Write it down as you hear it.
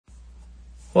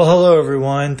Well, hello,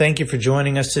 everyone. Thank you for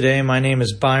joining us today. My name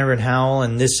is Byron Howell,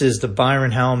 and this is the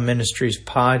Byron Howell Ministries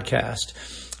podcast.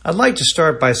 I'd like to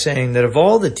start by saying that of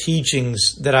all the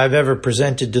teachings that I've ever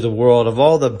presented to the world, of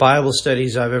all the Bible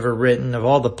studies I've ever written, of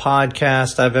all the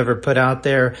podcasts I've ever put out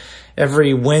there,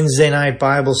 every Wednesday night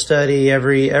Bible study,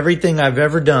 everything I've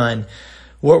ever done,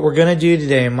 what we're going to do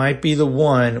today might be the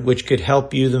one which could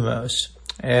help you the most.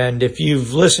 And if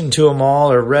you've listened to them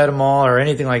all or read them all or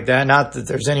anything like that, not that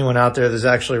there's anyone out there that's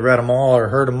actually read them all or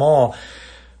heard them all,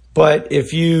 but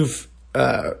if you've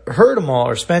heard them all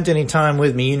or spent any time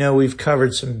with me, you know we've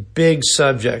covered some big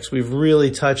subjects. We've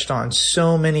really touched on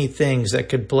so many things that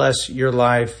could bless your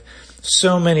life,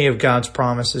 so many of God's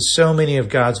promises, so many of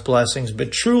God's blessings.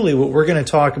 But truly what we're going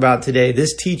to talk about today,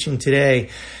 this teaching today,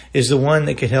 is the one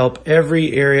that could help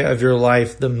every area of your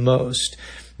life the most.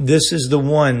 This is the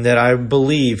one that I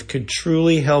believe could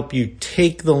truly help you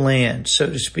take the land, so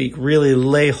to speak, really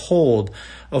lay hold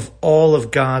of all of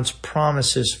God's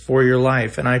promises for your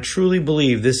life. And I truly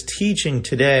believe this teaching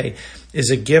today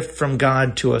is a gift from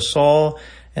God to us all,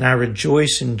 and I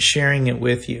rejoice in sharing it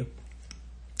with you.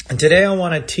 And today I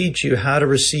want to teach you how to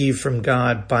receive from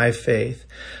God by faith.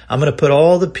 I'm going to put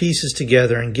all the pieces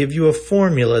together and give you a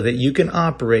formula that you can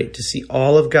operate to see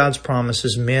all of God's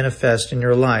promises manifest in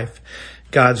your life.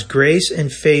 God's grace and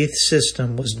faith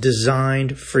system was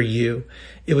designed for you.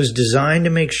 It was designed to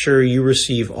make sure you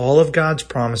receive all of God's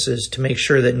promises, to make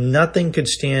sure that nothing could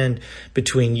stand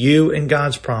between you and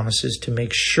God's promises, to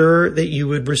make sure that you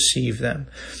would receive them.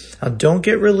 Now, don't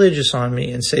get religious on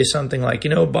me and say something like,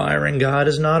 Byron, God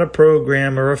is not a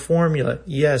program or a formula.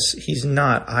 Yes, He's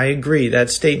not. I agree. That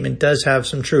statement does have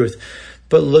some truth.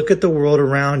 But look at the world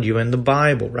around you and the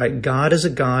Bible, right? God is a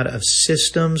God of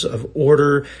systems, of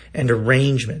order, and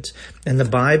arrangements. And the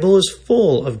Bible is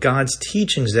full of God's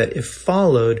teachings that, if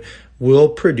followed, will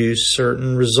produce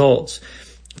certain results.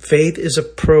 Faith is a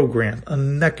program, a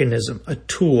mechanism, a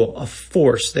tool, a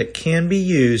force that can be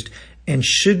used and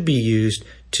should be used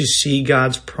to see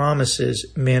God's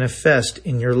promises manifest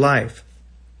in your life.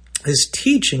 This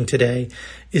teaching today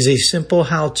is a simple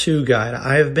how-to guide.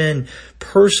 I have been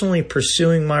personally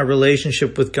pursuing my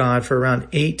relationship with God for around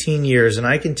 18 years, and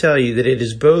I can tell you that it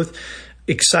is both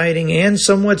exciting and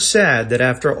somewhat sad that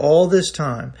after all this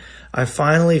time, I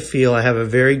finally feel I have a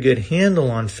very good handle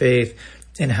on faith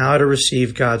and how to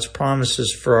receive God's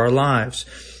promises for our lives.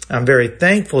 I'm very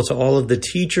thankful to all of the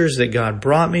teachers that God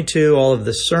brought me to, all of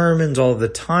the sermons, all of the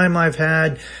time I've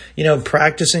had,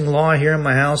 practicing law here in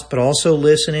my house, but also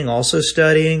listening, also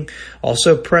studying,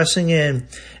 also pressing in.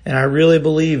 And I really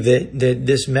believe that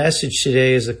this message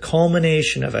today is a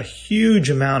culmination of a huge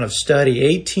amount of study,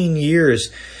 18 years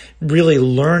really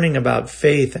learning about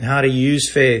faith and how to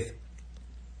use faith.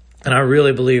 And I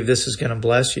really believe this is going to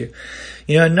bless you.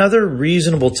 Another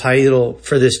reasonable title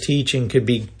for this teaching could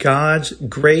be God's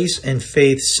grace and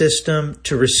faith system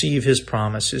to receive His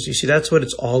promises. You see, that's what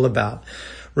it's all about.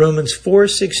 Romans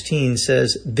 4:16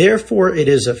 says, "Therefore it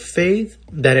is of faith,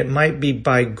 that it might be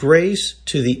by grace,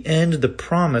 to the end the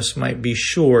promise might be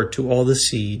sure to all the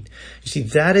seed." You see,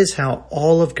 that is how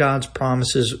all of God's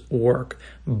promises work.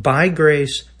 By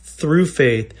grace, through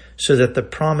faith, so that the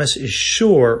promise is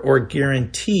sure or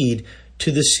guaranteed to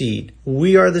the seed.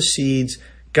 We are the seeds,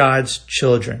 God's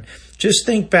children. Just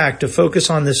think back to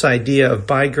focus on this idea of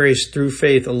by grace through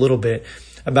faith a little bit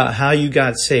about how you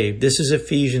got saved. This is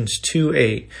Ephesians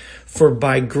 2:8. "For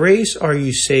by grace are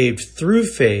you saved through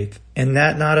faith, and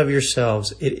that not of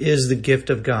yourselves. It is the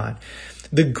gift of God."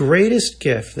 The greatest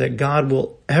gift that God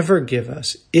will ever give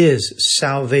us is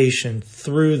salvation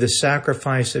through the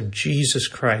sacrifice of Jesus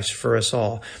Christ for us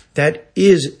all. That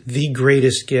is the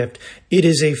greatest gift. It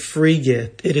is a free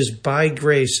gift. It is by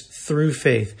grace through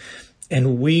faith.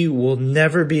 And we will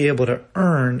never be able to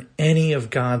earn any of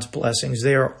God's blessings.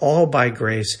 They are all by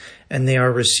grace, and they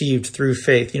are received through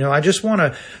faith. I just want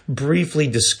to briefly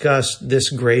discuss this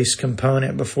grace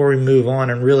component before we move on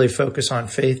and really focus on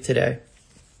faith today.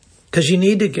 Because you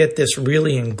need to get this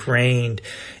really ingrained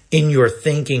in your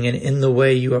thinking and in the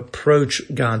way you approach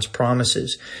God's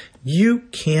promises. You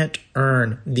can't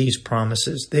earn these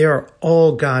promises. They are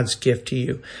all God's gift to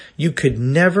you. You could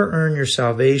never earn your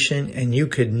salvation, and you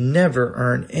could never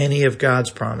earn any of God's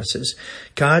promises.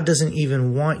 God doesn't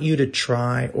even want you to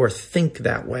try or think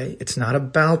that way. It's not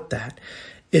about that.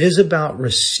 It is about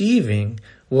receiving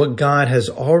what God has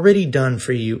already done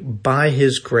for you by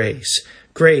His grace.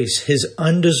 Grace, His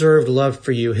undeserved love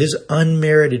for you, His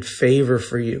unmerited favor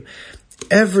for you.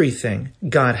 Everything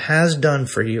God has done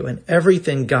for you and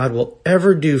everything God will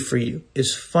ever do for you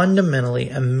is fundamentally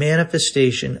a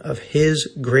manifestation of His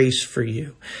grace for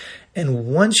you. And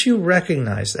once you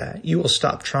recognize that, you will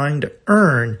stop trying to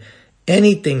earn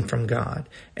anything from God,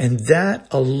 and that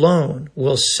alone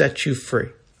will set you free.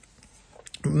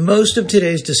 Most of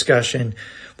today's discussion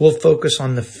will focus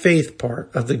on the faith part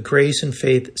of the grace and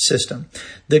faith system.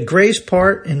 The grace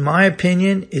part, in my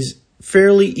opinion, is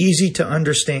fairly easy to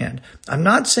understand. I'm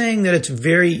not saying that it's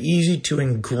very easy to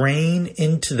ingrain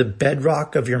into the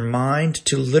bedrock of your mind,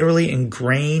 to literally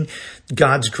ingrain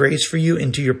God's grace for you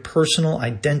into your personal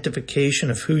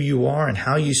identification of who you are and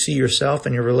how you see yourself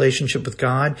and your relationship with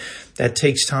God. That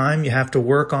takes time. You have to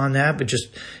work on that, but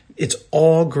it's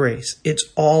all grace. It's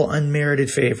all unmerited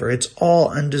favor. It's all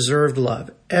undeserved love.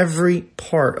 Every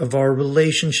part of our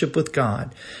relationship with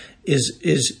God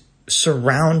is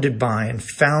surrounded by and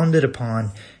founded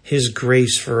upon His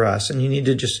grace for us. And you need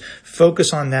to just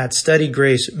focus on that, study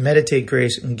grace, meditate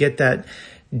grace, and get that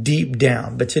deep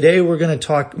down. But today we're going to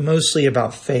talk mostly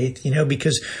about faith,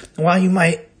 because while you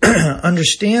might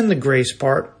understand the grace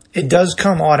part, it does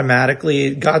come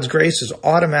automatically. God's grace is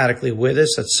automatically with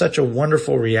us. That's such a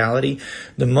wonderful reality.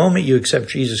 The moment you accept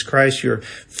Jesus Christ, you're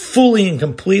fully and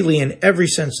completely, in every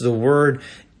sense of the word,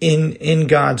 in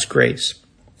God's grace.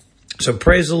 So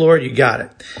praise the Lord, you got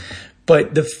it.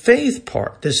 But this faith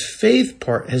part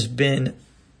has been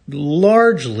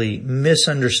largely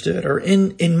misunderstood, or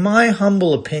in my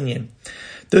humble opinion,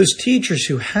 those teachers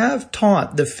who have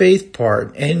taught the faith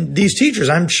part, and these teachers,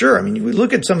 I'm sure, we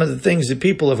look at some of the things that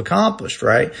people have accomplished,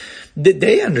 right?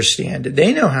 They understand it.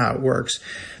 They know how it works.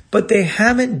 But they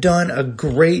haven't done a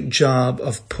great job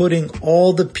of putting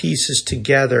all the pieces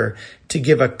together to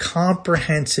give a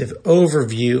comprehensive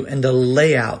overview and a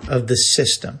layout of the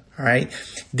system, all right?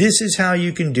 This is how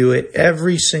you can do it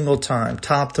every single time,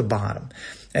 top to bottom.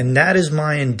 And that is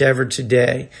my endeavor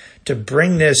today, to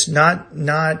bring this not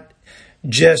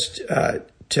just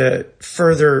to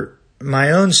further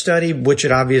my own study, which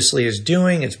it obviously is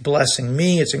doing. It's blessing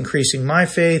me. It's increasing my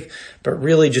faith, but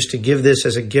really just to give this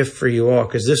as a gift for you all,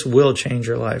 because this will change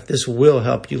your life. This will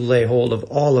help you lay hold of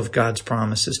all of God's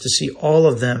promises, to see all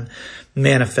of them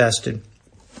manifested.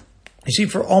 You see,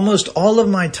 for almost all of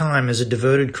my time as a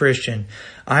devoted Christian,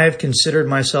 I have considered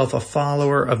myself a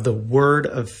follower of the Word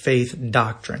of Faith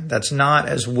doctrine. That's not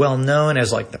as well known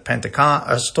as like the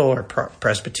Pentecostal or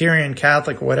Presbyterian,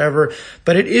 Catholic, or whatever,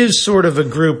 but it is sort of a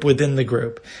group within the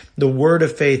group, the Word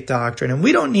of Faith doctrine. And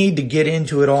we don't need to get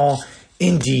into it all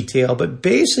in detail, but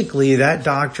basically that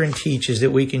doctrine teaches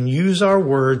that we can use our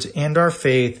words and our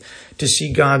faith to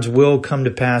see God's will come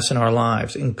to pass in our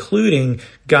lives, including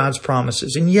God's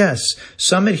promises. And yes,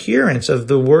 some adherents of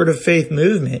the Word of Faith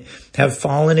movement have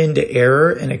fallen into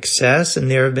error and excess,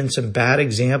 and there have been some bad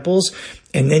examples.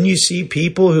 And then you see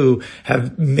people who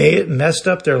have messed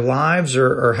up their lives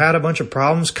or had a bunch of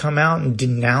problems come out and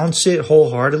denounce it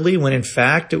wholeheartedly, when in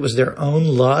fact it was their own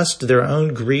lust, their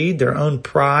own greed, their own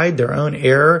pride, their own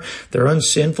error, their own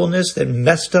sinfulness that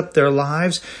messed up their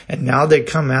lives. And now they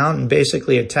come out and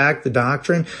basically attack the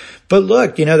doctrine. But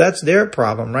look, that's their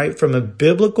problem, right? From a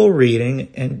biblical reading,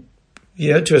 and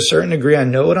to a certain degree, I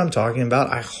know what I'm talking about.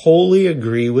 I wholly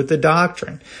agree with the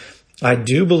doctrine. I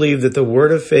do believe that the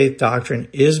Word of Faith doctrine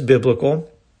is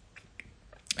biblical.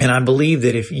 And I believe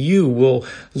that if you will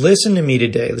listen to me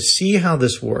today, see how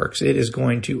this works, it is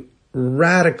going to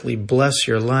radically bless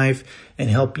your life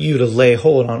and help you to lay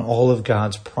hold on all of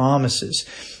God's promises.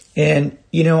 And,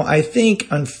 I think,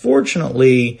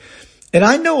 unfortunately, and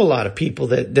I know a lot of people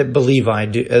that believe I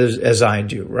do as I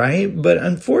do, right? But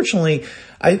unfortunately,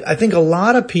 I think a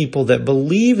lot of people that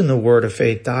believe in the Word of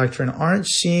Faith doctrine aren't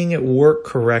seeing it work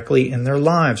correctly in their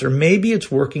lives. Or maybe it's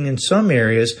working in some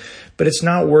areas, but it's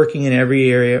not working in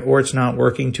every area, or it's not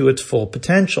working to its full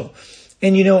potential.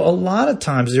 And a lot of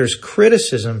times there's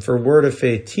criticism for Word of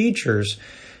Faith teachers,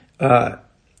 why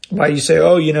you say,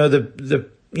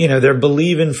 they're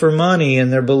believing for money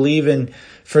and they're believing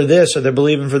for this or they're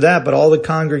believing for that, but all the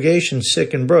congregation's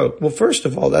sick and broke. Well, first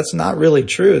of all, that's not really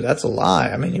true. That's a lie.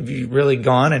 Have you really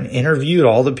gone and interviewed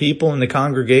all the people in the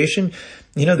congregation?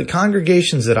 The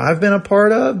congregations that I've been a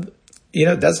part of,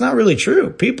 that's not really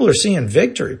true. People are seeing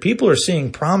victory. People are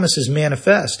seeing promises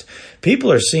manifest. People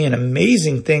are seeing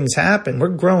amazing things happen. We're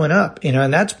growing up,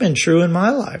 and that's been true in my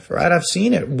life, right? I've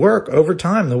seen it work over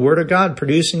time, the Word of God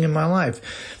producing in my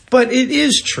life. But it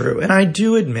is true, and I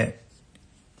do admit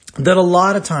that a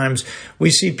lot of times we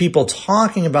see people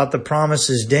talking about the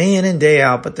promises day in and day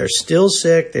out, but they're still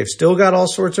sick. They've still got all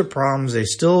sorts of problems. They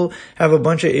still have a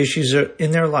bunch of issues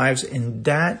in their lives, and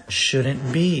that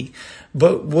shouldn't be.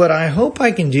 But what I hope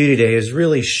I can do today is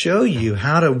really show you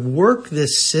how to work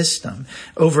this system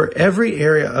over every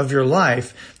area of your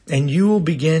life And you will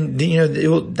begin,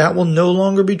 that will no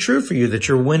longer be true for you, that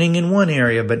you're winning in one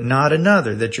area but not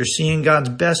another, that you're seeing God's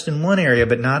best in one area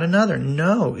but not another.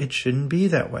 No, it shouldn't be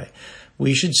that way.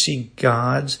 We should see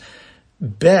God's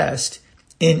best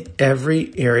in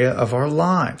every area of our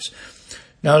lives.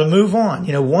 Now, to move on,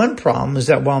 one problem is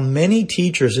that while many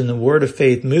teachers in the Word of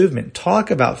Faith movement talk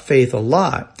about faith a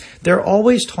lot, they're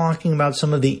always talking about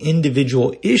some of the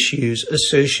individual issues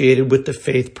associated with the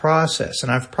faith process.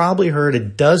 And I've probably heard a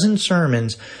dozen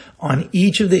sermons on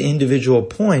each of the individual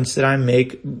points that I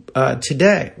make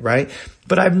today, right?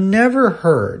 But I've never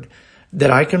heard that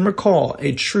I can recall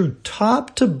a true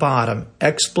top to bottom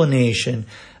explanation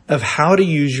of how to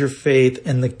use your faith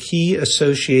and the key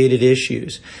associated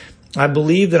issues. I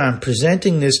believe that I'm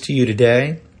presenting this to you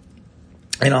today.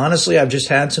 And honestly, I've just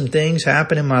had some things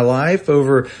happen in my life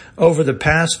over the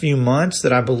past few months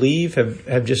that I believe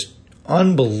have just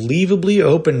unbelievably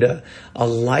opened a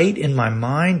light in my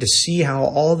mind to see how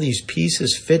all these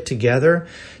pieces fit together,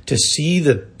 to see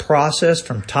the process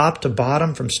from top to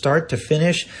bottom, from start to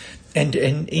finish. And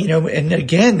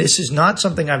again, this is not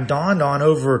something I've dawned on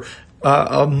over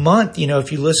a month.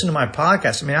 If you listen to my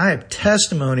podcast, I have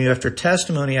testimony after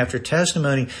testimony after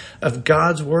testimony of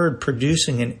God's Word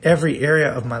producing in every area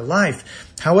of my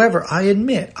life. However, I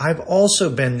admit I've also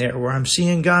been there where I'm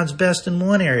seeing God's best in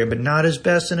one area, but not His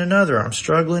best in another. I'm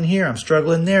struggling here, I'm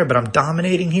struggling there, but I'm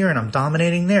dominating here and I'm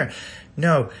dominating there.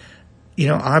 No,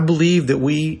 I believe that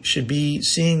we should be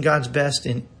seeing God's best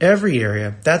in every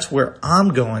area. That's where I'm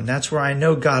going. That's where I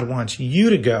know God wants you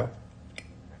to go.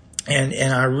 And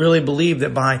I really believe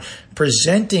that by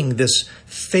presenting this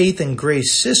faith and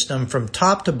grace system from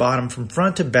top to bottom, from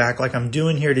front to back, like I'm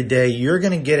doing here today, you're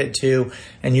going to get it too.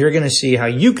 And you're going to see how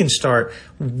you can start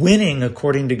winning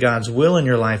according to God's will in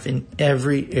your life in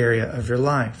every area of your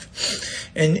life.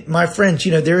 And my friends,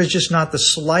 there is just not the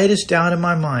slightest doubt in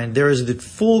my mind. There is the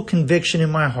full conviction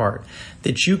in my heart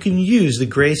that you can use the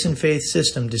grace and faith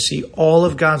system to see all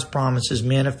of God's promises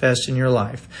manifest in your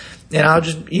life. And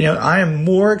I am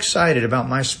more excited about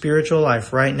my spiritual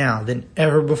life right now than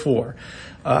ever before.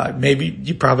 Maybe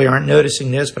you probably aren't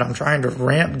noticing this, but I'm trying to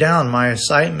ramp down my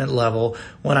excitement level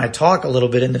when I talk a little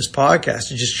bit in this podcast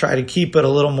to just try to keep it a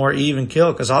little more even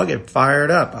keel, because I'll get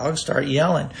fired up. I'll start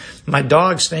yelling. My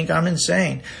dogs think I'm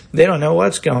insane. They don't know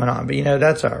what's going on, but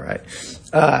that's all right.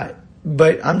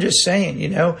 But I'm just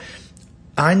saying,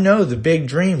 I know the big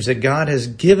dreams that God has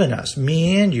given us,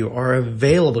 me and you, are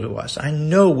available to us. I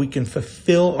know we can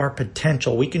fulfill our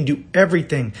potential. We can do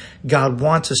everything God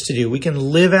wants us to do. We can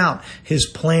live out His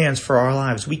plans for our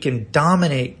lives. We can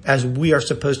dominate as we are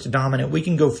supposed to dominate. We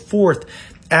can go forth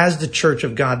as the church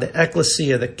of God, the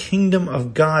ecclesia, the kingdom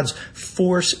of God's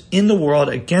force in the world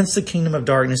against the kingdom of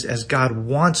darkness as God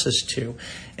wants us to.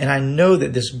 And I know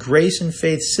that this grace and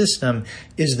faith system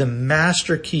is the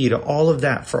master key to all of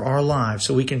that for our lives,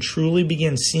 so we can truly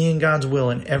begin seeing God's will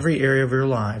in every area of your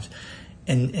lives.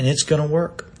 And it's going to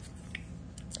work.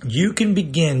 You can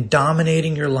begin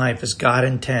dominating your life as God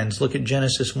intends. Look at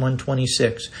Genesis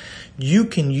 1:26. You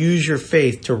can use your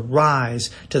faith to rise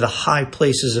to the high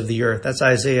places of the earth. That's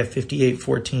Isaiah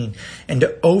 58:14. And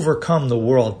to overcome the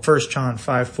world. 1 John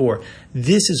 5:4.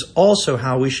 This is also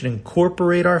how we should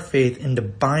incorporate our faith into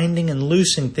binding and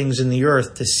loosing things in the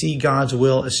earth to see God's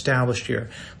will established here.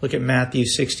 Look at Matthew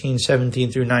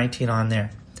 16:17 through 19 on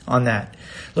that.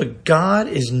 Look, God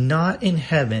is not in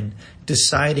heaven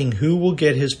deciding who will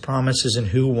get His promises and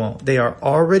who won't. They are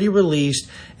already released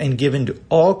and given to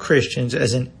all Christians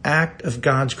as an act of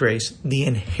God's grace. The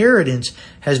inheritance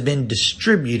has been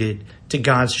distributed to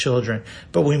God's children,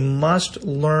 but we must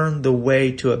learn the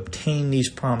way to obtain these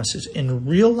promises. In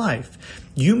real life,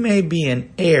 you may be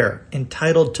an heir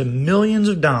entitled to millions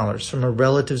of dollars from a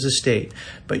relative's estate,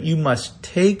 but you must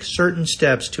take certain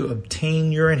steps to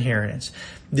obtain your inheritance.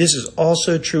 This is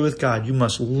also true with God. You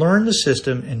must learn the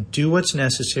system and do what's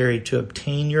necessary to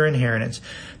obtain your inheritance.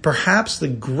 Perhaps the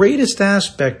greatest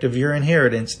aspect of your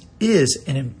inheritance is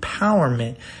an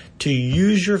empowerment to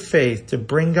use your faith to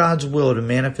bring God's will to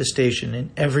manifestation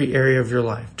in every area of your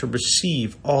life, to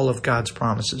receive all of God's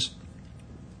promises.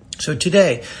 So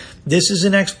today, this is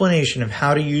an explanation of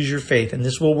how to use your faith, and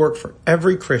this will work for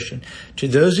every Christian. To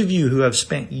those of you who have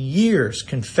spent years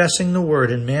confessing the word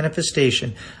in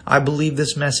manifestation, I believe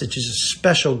this message is a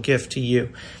special gift to you.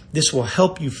 This will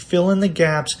help you fill in the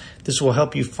gaps. This will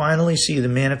help you finally see the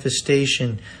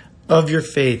manifestation of your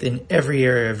faith in every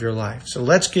area of your life. So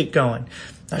let's get going.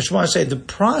 I just want to say the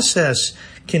process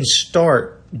can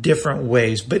start different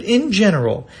ways, but in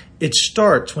general, It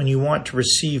starts when you want to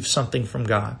receive something from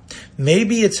God.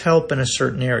 Maybe it's help in a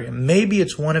certain area. Maybe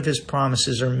it's one of His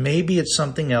promises, or maybe it's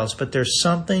something else, but there's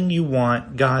something you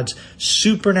want God's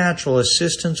supernatural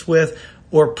assistance with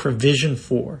or provision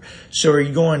for. So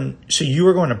you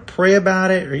are going to pray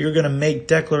about it, or you're going to make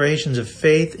declarations of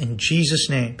faith in Jesus'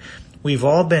 name. We've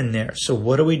all been there. So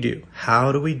what do we do?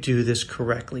 How do we do this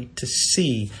correctly to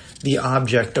see the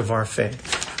object of our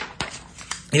faith?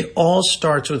 It all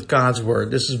starts with God's Word.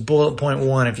 This is bullet point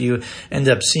 1 if you end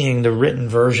up seeing the written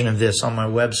version of this on my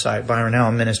website,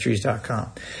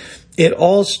 ByronHowellMinistries.com. It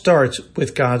all starts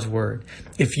with God's Word.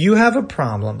 If you have a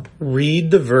problem,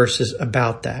 read the verses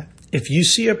about that. If you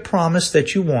see a promise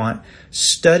that you want,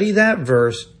 study that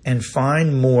verse and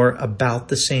find more about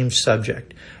the same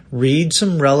subject. Read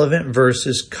some relevant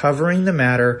verses covering the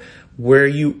matter where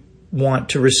you want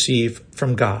to receive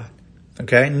from God.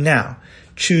 Okay? Now,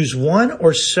 choose one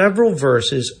or several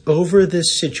verses over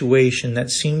this situation that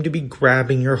seem to be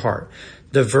grabbing your heart,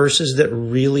 the verses that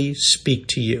really speak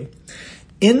to you.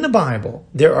 In the Bible,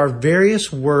 there are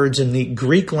various words in the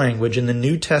Greek language, in the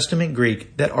New Testament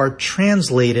Greek, that are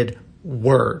translated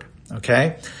word.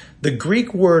 Okay? The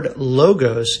Greek word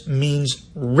logos means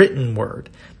written word.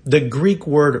 The Greek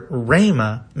word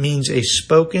rhema means a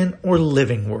spoken or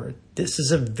living word. This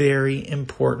is a very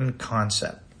important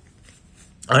concept.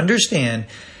 Understand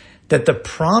that the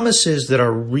promises that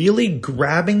are really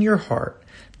grabbing your heart,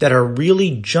 that are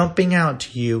really jumping out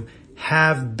to you,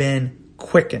 have been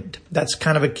quickened. That's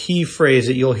kind of a key phrase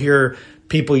that you'll hear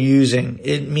people using.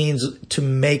 It means to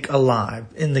make alive.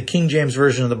 In the King James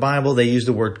Version of the Bible, they use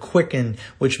the word quicken,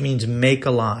 which means make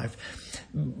alive.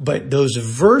 But those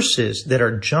verses that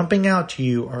are jumping out to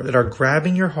you, or that are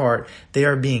grabbing your heart, they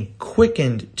are being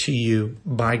quickened to you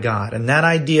by God. And that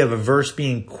idea of a verse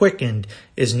being quickened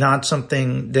is not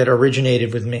something that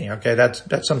originated with me. Okay, that's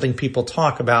something people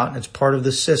talk about, and it's part of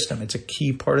the system. It's a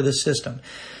key part of the system.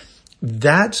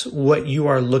 That's what you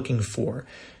are looking for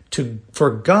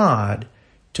God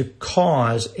to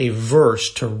cause a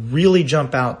verse to really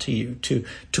jump out to you, to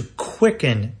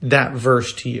quicken that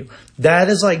verse to you. That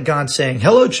is like God saying,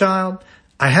 hello, child,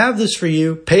 I have this for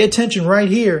you. Pay attention right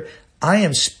here. I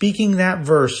am speaking that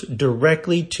verse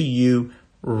directly to you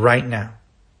right now.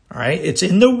 All right. It's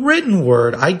in the written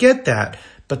word. I get that.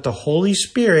 But the Holy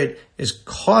Spirit is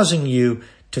causing you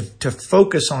to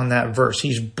focus on that verse.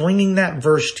 He's bringing that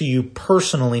verse to you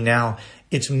personally now.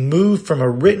 It's moved from a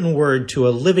written word to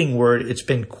a living word. It's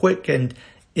been quickened.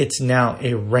 It's now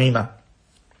a rhema.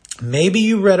 Maybe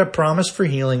you read a promise for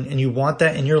healing and you want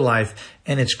that in your life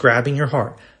and it's grabbing your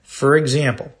heart. For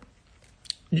example,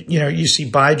 you see,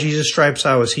 by Jesus' stripes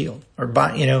I was healed, or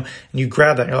and you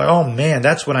grab that and you're like, oh man,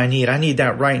 that's what I need. I need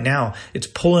that right now. It's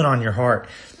pulling on your heart.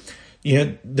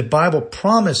 The Bible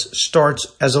promise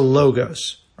starts as a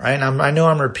logos. Right? And I know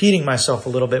I'm repeating myself a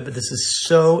little bit, but this is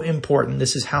so important.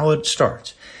 This is how it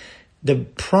starts. The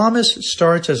promise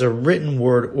starts as a written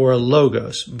word or a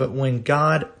logos, but when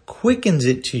God quickens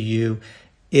it to you,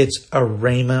 it's a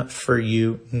rhema for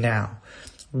you now.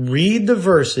 Read the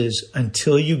verses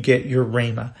until you get your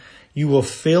rhema. You will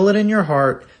feel it in your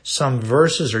heart. Some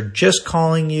verses are just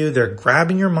calling you. They're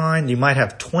grabbing your mind. You might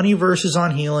have 20 verses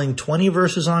on healing, 20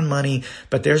 verses on money,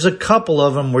 but there's a couple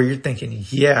of them where you're thinking,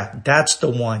 yeah, that's the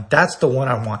one. That's the one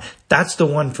I want. That's the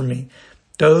one for me.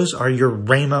 Those are your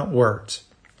rhema words.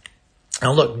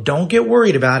 Now look, don't get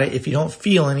worried about it if you don't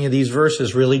feel any of these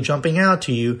verses really jumping out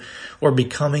to you or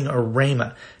becoming a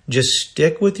rhema. Just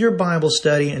stick with your Bible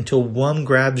study until one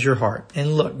grabs your heart.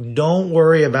 And look, don't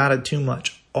worry about it too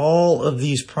much. All of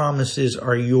these promises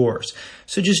are yours.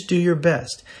 So just do your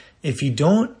best. If you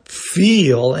don't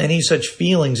feel any such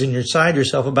feelings inside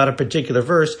yourself about a particular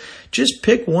verse, just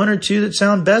pick one or two that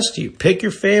sound best to you. Pick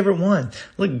your favorite one.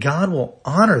 Look, God will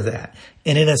honor that.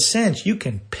 And in a sense, you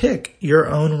can pick your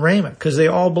own rhema because they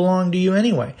all belong to you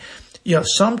anyway.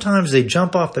 Sometimes they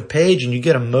jump off the page and you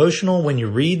get emotional when you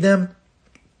read them.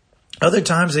 Other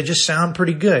times they just sound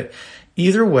pretty good.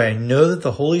 Either way, know that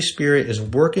the Holy Spirit is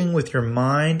working with your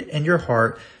mind and your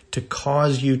heart to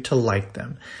cause you to like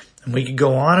them. And we could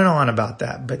go on and on about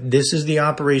that, but this is the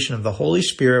operation of the Holy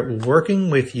Spirit working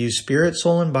with you, spirit,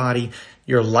 soul, and body.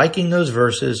 You're liking those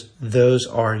verses. Those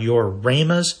are your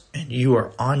rhemas, and you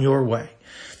are on your way.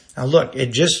 Now look,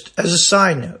 it just as a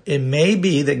side note, it may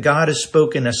be that God has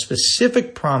spoken a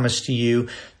specific promise to you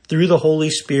through the Holy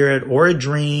Spirit or a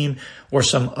dream or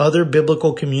some other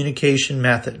biblical communication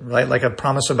method, right? Like a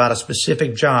promise about a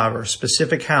specific job or a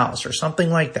specific house or something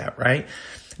like that, right?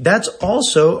 That's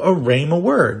also a rhema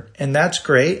word, and that's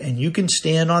great, and you can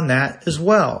stand on that as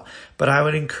well. But I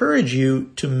would encourage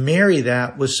you to marry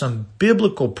that with some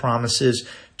biblical promises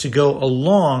to go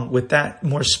along with that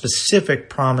more specific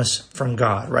promise from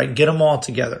God, right? Get them all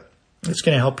together. It's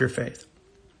going to help your faith.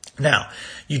 Now,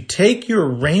 you take your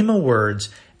rhema words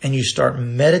and you start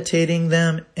meditating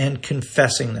them and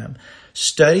confessing them.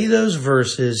 Study those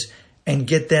verses and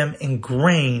get them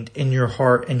ingrained in your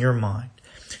heart and your mind.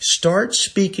 Start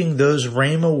speaking those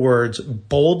rhema words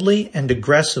boldly and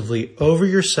aggressively over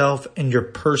yourself and your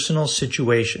personal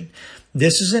situation.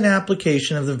 This is an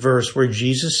application of the verse where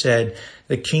Jesus said,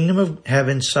 the kingdom of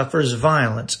heaven suffers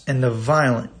violence, and the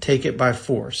violent take it by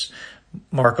force.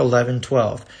 Mark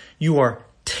 11:12. You are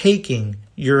taking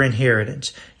your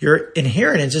inheritance. Your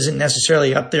inheritance isn't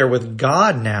necessarily up there with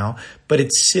God now, but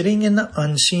it's sitting in the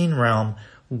unseen realm,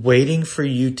 waiting for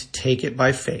you to take it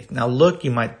by faith. Now look,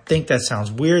 you might think that sounds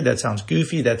weird, that sounds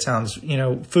goofy, that sounds,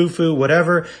 foo-foo,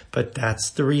 whatever, but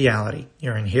that's the reality.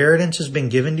 Your inheritance has been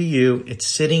given to you.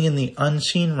 It's sitting in the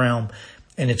unseen realm,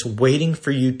 and it's waiting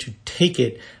for you to take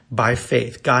it by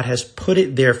faith. God has put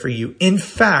it there for you. In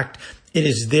fact, it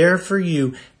is there for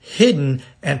you, hidden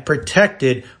and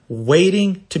protected,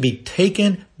 waiting to be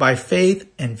taken by faith,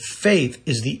 and faith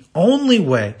is the only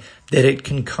way that it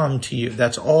can come to you.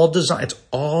 That's all designed. It's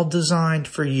all designed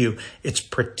for you. It's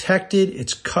protected.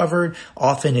 It's covered.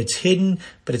 Often it's hidden,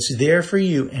 but it's there for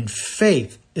you. And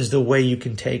faith is the way you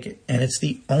can take it. And it's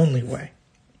the only way.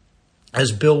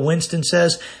 As Bill Winston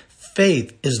says,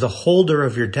 faith is the holder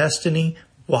of your destiny.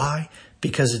 Why?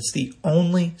 Because it's the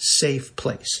only safe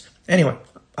place. Anyway,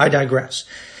 I digress.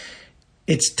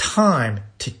 It's time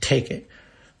to take it.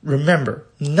 Remember,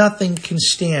 nothing can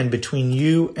stand between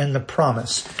you and the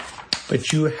promise,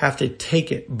 but you have to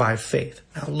take it by faith.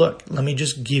 Now look, let me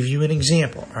just give you an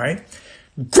example, all right?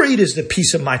 Great is the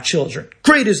peace of my children.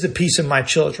 Great is the peace of my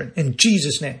children. In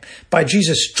Jesus' name. By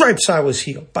Jesus' stripes I was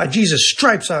healed. By Jesus'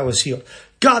 stripes I was healed.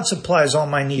 God supplies all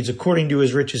my needs according to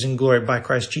his riches and glory by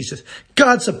Christ Jesus.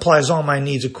 God supplies all my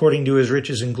needs according to his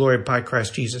riches and glory by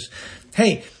Christ Jesus.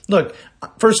 Hey, look,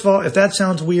 first of all, if that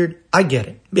sounds weird, I get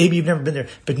it. Maybe you've never been there,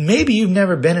 but maybe you've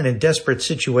never been in a desperate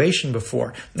situation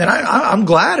before. And I'm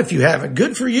glad if you haven't.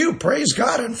 Good for you. Praise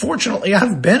God. Unfortunately,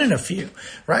 I've been in a few,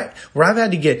 right? Where I've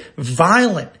had to get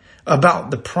violent about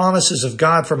the promises of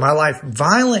God for my life,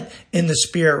 violent in the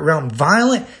spirit realm,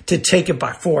 violent to take it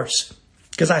by force.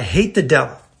 Because I hate the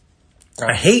devil.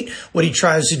 I hate what he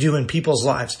tries to do in people's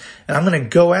lives. And I'm going to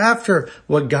go after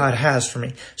what God has for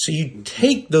me. So you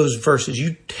take those verses,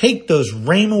 you take those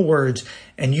rhema words,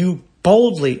 and you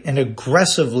boldly and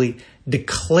aggressively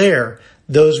declare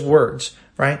those words,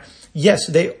 right? Yes,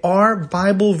 they are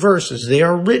Bible verses. They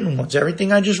are written ones.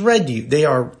 Everything I just read to you, they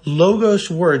are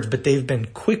Logos words, but they've been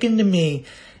quickened to me,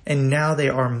 and now they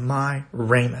are my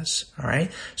rhemas, all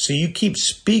right? So you keep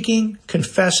speaking,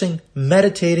 confessing,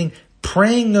 meditating,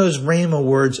 praying those rhema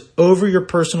words over your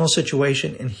personal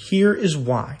situation, and here is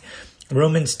why.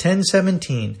 Romans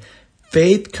 10:17,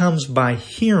 faith comes by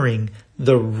hearing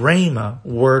the rhema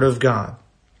word of God.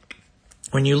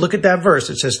 When you look at that verse,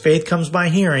 it says faith comes by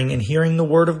hearing, and hearing the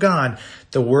word of God.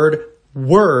 The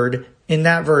word in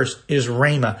that verse is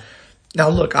rhema. Now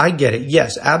look, I get it.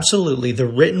 Yes, absolutely. The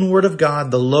written word of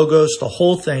God, the Logos, the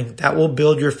whole thing, that will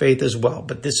build your faith as well.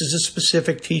 But this is a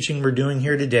specific teaching we're doing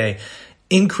here today.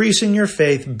 Increasing your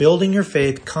faith, building your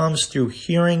faith comes through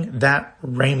hearing that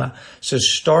rhema. So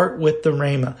start with the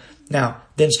rhema. Now,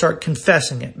 then start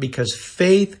confessing it, because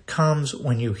faith comes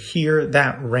when you hear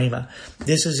that rhema.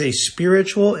 This is a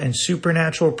spiritual and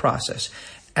supernatural process.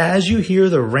 As you hear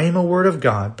the rhema word of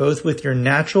God, both with your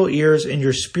natural ears and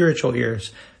your spiritual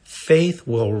ears, faith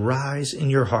will rise in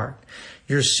your heart.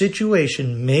 Your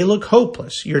situation may look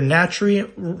hopeless. Your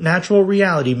natural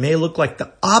reality may look like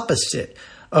the opposite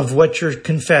of what you're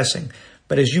confessing.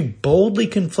 But as you boldly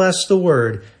confess the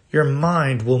word, your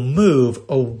mind will move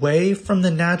away from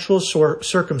the natural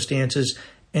circumstances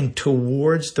and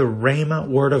towards the rhema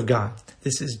word of God.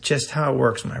 This is just how it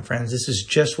works, my friends. This is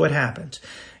just what happens.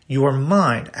 Your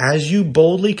mind, as you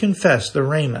boldly confess the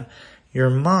rhema, your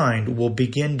mind will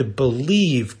begin to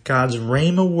believe God's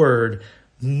rhema word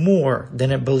more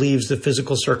than it believes the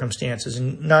physical circumstances.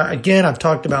 And now, again, I've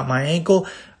talked about my ankle.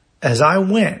 As I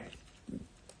went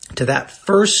to that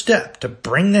first step to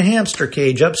bring the hamster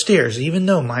cage upstairs, even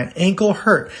though my ankle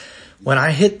hurt, when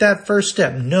I hit that first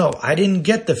step, no, I didn't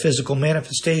get the physical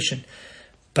manifestation,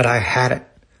 but I had it.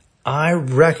 I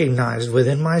recognized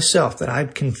within myself that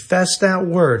I'd confessed that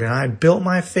word and I built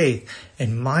my faith,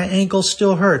 and my ankle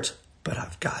still hurts, but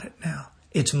I've got it now.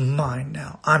 It's mine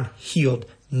now. I'm healed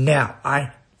now.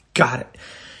 I got it.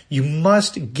 You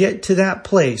must get to that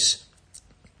place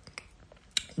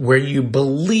where you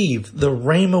believe the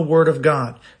rhema word of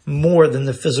God more than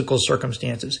the physical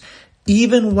circumstances.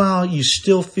 Even while you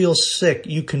still feel sick,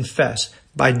 you confess,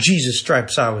 by Jesus'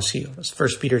 stripes I was healed. That's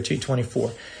 1 Peter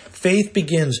 2:24. Faith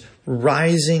begins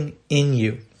rising in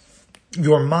you.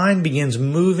 Your mind begins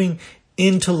moving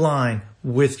into line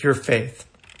with your faith.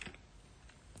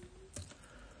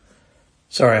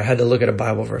 Sorry, I had to look at a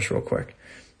Bible verse real quick.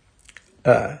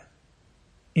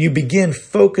 You begin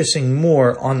focusing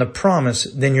more on the promise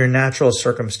than your natural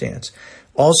circumstance.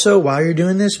 Also, while you're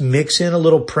doing this, mix in a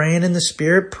little praying in the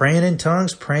Spirit, praying in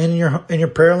tongues, praying in your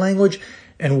prayer language,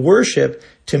 and worship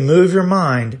to move your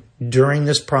mind during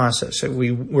this process. So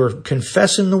we're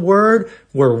confessing the Word,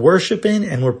 we're worshiping,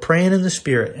 and we're praying in the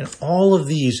Spirit. And all of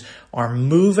these are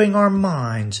moving our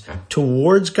minds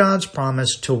towards God's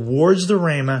promise, towards the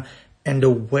Rhema, and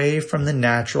away from the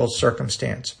natural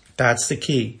circumstance. That's the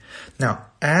key. Now,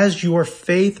 as your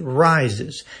faith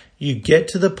rises, you get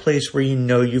to the place where you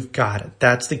know you've got it.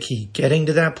 That's the key, getting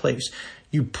to that place.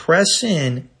 You press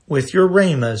in with your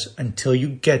rhemas until you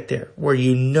get there, where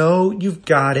you know you've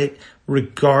got it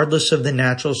regardless of the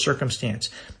natural circumstance.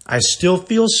 I still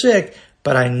feel sick,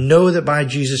 but I know that by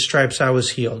Jesus' stripes I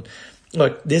was healed.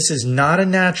 Look, this is not a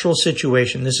natural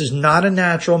situation. This is not a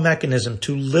natural mechanism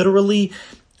to literally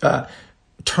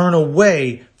turn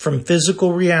away from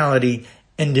physical reality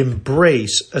and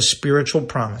embrace a spiritual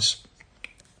promise.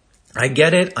 I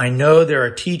get it. I know there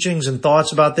are teachings and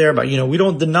thoughts about there about, we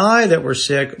don't deny that we're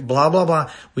sick, blah, blah,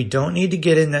 blah. We don't need to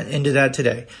get into that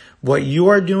today. What you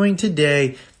are doing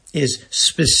today is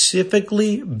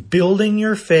specifically building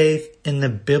your faith in the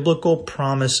biblical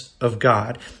promise of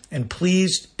God. And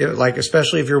please,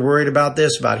 especially if you're worried about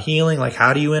this, about healing,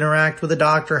 how do you interact with a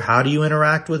doctor? How do you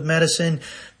interact with medicine?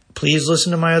 Please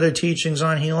listen to my other teachings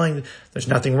on healing. There's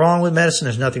nothing wrong with medicine.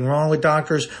 There's nothing wrong with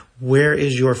doctors. Where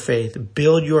is your faith?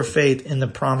 Build your faith in the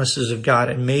promises of God.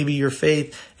 And maybe your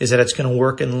faith is that it's going to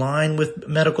work in line with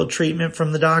medical treatment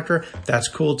from the doctor. That's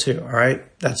cool too. All right.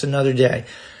 That's another day.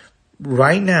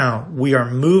 Right now, we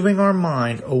are moving our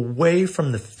mind away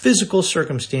from the physical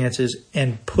circumstances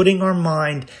and putting our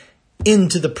mind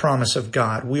into the promise of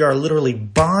God. We are literally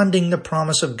bonding the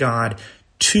promise of God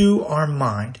to our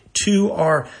mind, to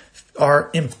our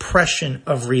impression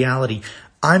of reality.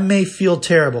 I may feel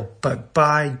terrible, but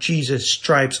by Jesus'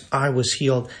 stripes I was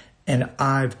healed, and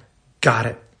I've got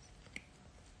it.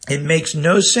 It makes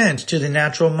no sense to the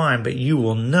natural mind, but you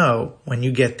will know when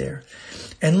you get there.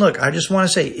 And look, I just want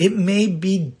to say, it may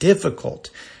be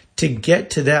difficult to get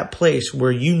to that place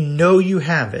where you know you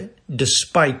have it,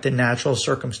 despite the natural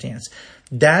circumstance.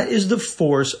 That is the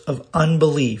force of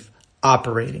unbelief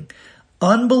operating.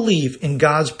 Unbelief in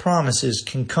God's promises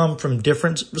can come from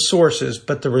different sources,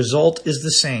 but the result is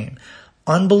the same.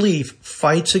 Unbelief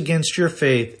fights against your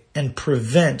faith and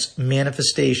prevents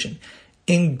manifestation.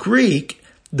 In Greek,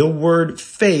 the word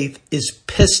faith is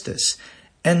pistis,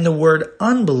 and the word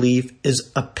unbelief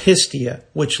is apistia,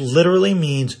 which literally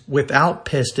means without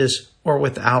pistis or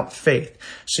without faith.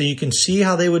 So you can see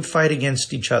how they would fight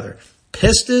against each other.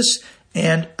 Pistis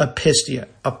and apistia,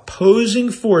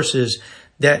 opposing forces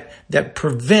that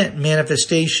prevent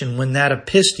manifestation when that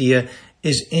apistia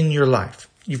is in your life.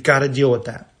 You've got to deal with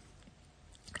that.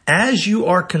 As you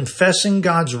are confessing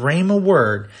God's Rhema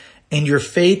word and your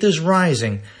faith is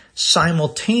rising,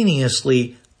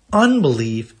 simultaneously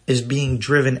unbelief is being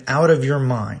driven out of your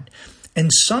mind.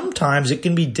 And sometimes it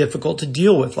can be difficult to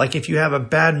deal with, like if you have a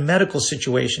bad medical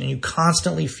situation and you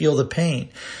constantly feel the pain.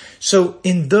 So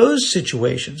in those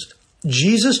situations,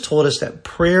 Jesus told us that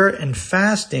prayer and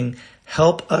fasting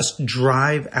help us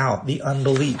drive out the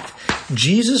unbelief.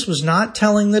 Jesus was not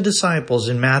telling the disciples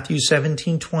in Matthew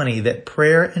 17:20 that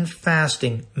prayer and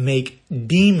fasting make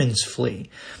demons flee.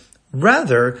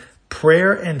 Rather,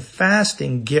 prayer and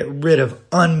fasting get rid of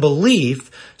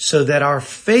unbelief so that our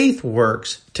faith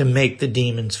works to make the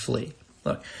demons flee.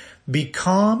 Look, be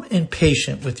calm and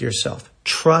patient with yourself.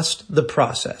 Trust the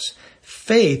process.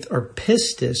 Faith, or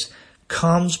pistis,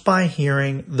 comes by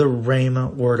hearing the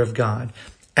Rhema word of God.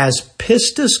 As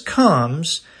pistis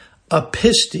comes,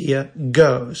 apistia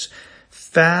goes.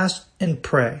 Fast and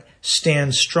pray.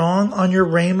 Stand strong on your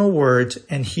Rhema words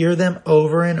and hear them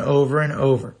over and over and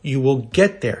over. You will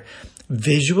get there.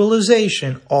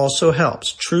 Visualization also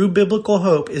helps. True biblical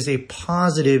hope is a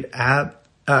positive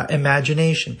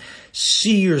imagination.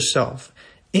 See yourself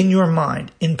in your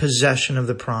mind, in possession of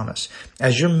the promise.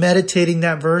 As you're meditating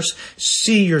that verse,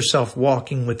 see yourself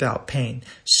walking without pain.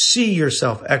 See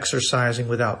yourself exercising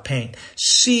without pain.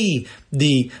 See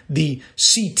the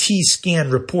CT scan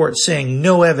report saying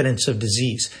no evidence of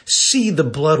disease. See the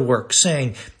blood work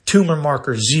saying tumor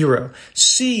marker 0.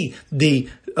 See the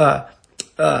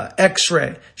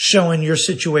X-ray showing your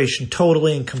situation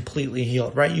totally and completely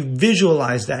healed, right? You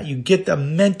visualize that. You get the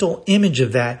mental image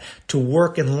of that to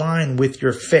work in line with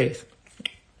your faith.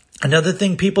 Another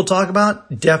thing people talk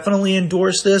about, definitely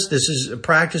endorse this. This is a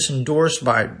practice endorsed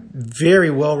by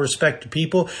very well-respected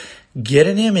people. Get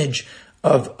an image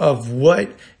of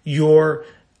what you're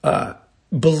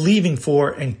believing for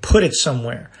and put it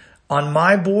somewhere. On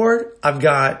my board, I've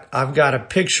got a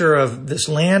picture of this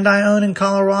land I own in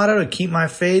Colorado to keep my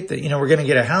faith that, we're going to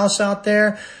get a house out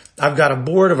there. I've got a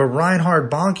board of a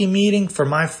Reinhard Bonnke meeting for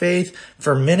my faith,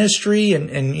 for ministry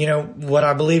and what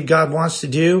I believe God wants to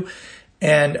do.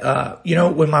 And,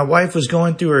 when my wife was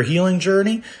going through her healing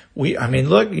journey,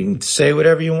 look, you can say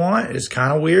whatever you want. It's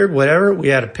kind of weird, whatever. We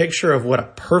had a picture of what a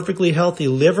perfectly healthy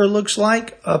liver looks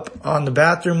like up on the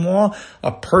bathroom wall,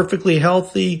 a perfectly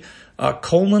healthy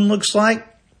colon looks like,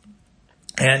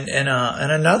 and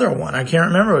another one. I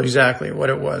can't remember exactly what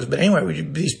it was, but anyway,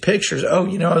 these pictures.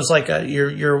 It's like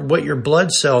what your blood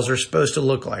cells are supposed to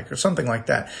look like, or something like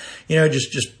that.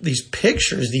 Just these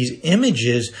pictures, these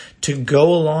images to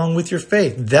go along with your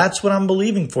faith. That's what I'm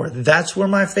believing for. That's where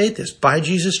my faith is. By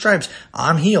Jesus' stripes,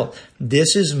 I'm healed.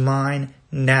 This is mine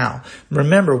now.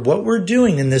 Remember, what we're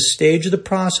doing in this stage of the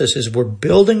process is we're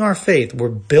building our faith. We're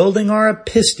building our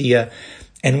apistia.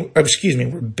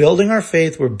 We're building our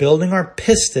faith, we're building our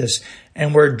pistis,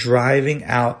 and we're driving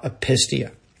out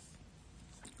apistia,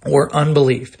 or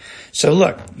unbelief. So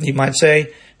look, you might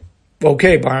say,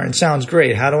 okay, Byron, sounds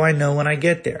great. How do I know when I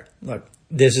get there? Look,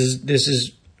 this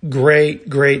is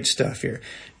great stuff here.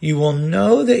 You will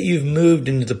know that you've moved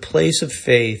into the place of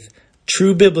faith,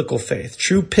 true biblical faith,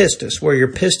 true pistis, where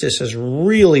your pistis has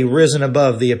really risen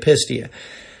above the apistia.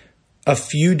 A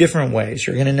few different ways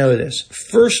you're going to know this.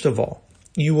 First of all,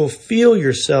 you will feel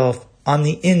yourself on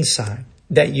the inside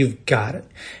that you've got it.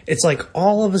 It's like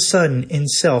all of a sudden in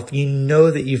self, you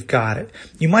know that you've got it.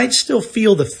 You might still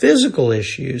feel the physical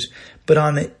issues, but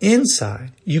on the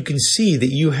inside, you can see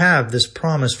that you have this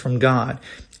promise from God.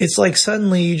 It's like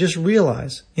suddenly you just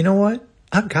realize, you know what?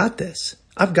 I've got this.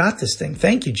 I've got this thing.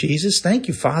 Thank you, Jesus. Thank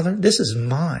you, Father. This is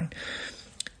mine.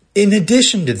 In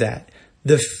addition to that,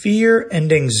 the fear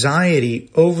and anxiety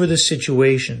over the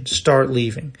situation start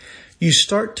leaving. You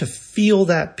start to feel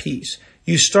that peace.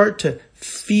 You start to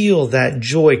feel that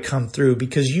joy come through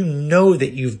because you know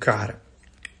that you've got it.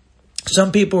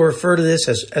 Some people refer to this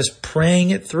as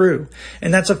praying it through.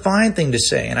 And that's a fine thing to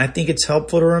say. And I think it's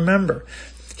helpful to remember.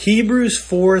 Hebrews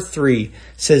 4:3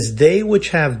 says, they which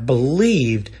have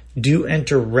believed do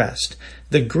enter rest.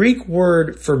 The Greek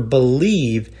word for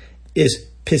believe is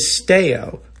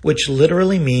pisteo, which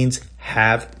literally means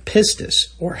have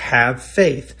pistis or have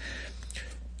faith.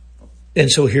 And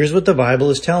so here's what the Bible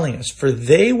is telling us. For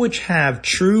they which have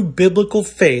true biblical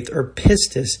faith or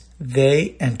pistis,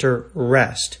 they enter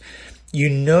rest. You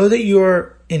know that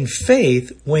you're in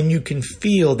faith when you can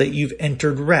feel that you've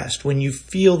entered rest, when you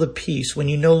feel the peace, when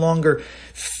you no longer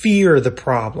fear the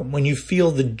problem, when you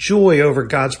feel the joy over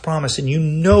God's promise and you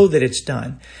know that it's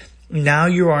done. Now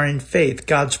you are in faith.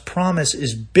 God's promise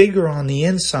is bigger on the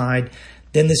inside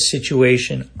than the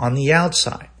situation on the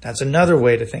outside. That's another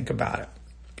way to think about it.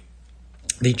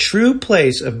 The true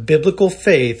place of biblical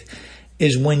faith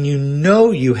is when you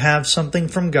know you have something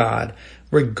from God,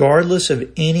 regardless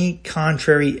of any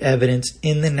contrary evidence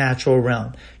in the natural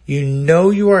realm. You know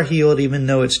you are healed even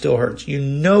though it still hurts. You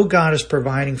know God is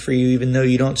providing for you even though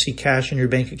you don't see cash in your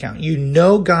bank account. You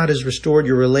know God has restored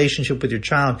your relationship with your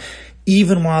child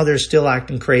even while they're still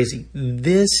acting crazy.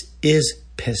 This is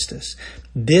pistis.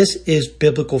 This is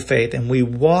biblical faith, and we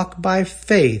walk by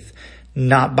faith,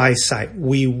 not by sight.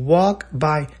 We walk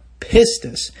by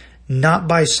pistis, not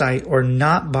by sight or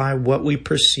not by what we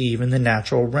perceive in the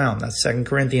natural realm. That's 2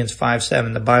 Corinthians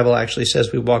 5:7. The Bible actually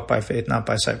says we walk by faith, not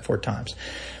by sight 4 times.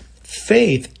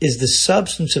 Faith is the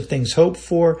substance of things hoped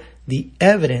for, the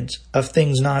evidence of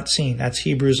things not seen. That's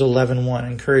Hebrews 11:1.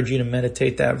 I encourage you to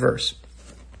meditate that verse.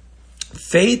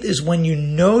 Faith is when you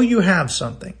know you have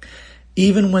something,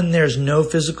 even when there's no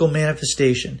physical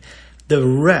manifestation. The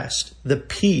rest, the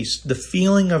peace, the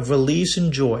feeling of release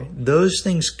and joy, those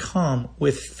things come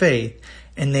with faith,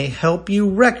 and they help you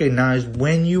recognize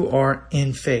when you are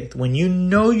in faith. When you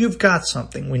know you've got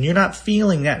something, when you're not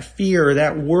feeling that fear or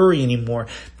that worry anymore,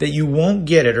 that you won't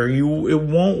get it or it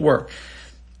won't work.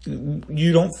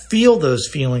 You don't feel those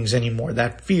feelings anymore,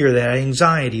 that fear, that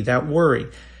anxiety, that worry,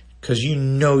 because you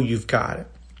know you've got it.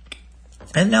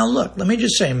 And now look, let me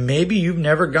just say, maybe you've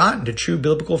never gotten to true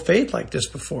biblical faith like this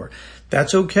before.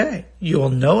 That's okay. You'll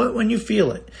know it when you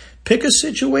feel it. Pick a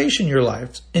situation in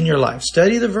your life.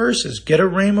 Study the verses. Get a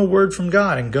rhema word from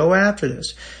God and go after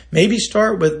this. Maybe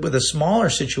start with a smaller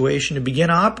situation to begin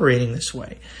operating this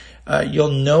way.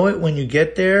 You'll know it when you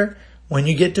get there, when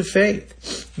you get to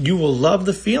faith. You will love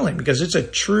the feeling because it's a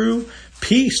true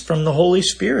peace from the Holy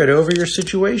Spirit over your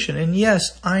situation. And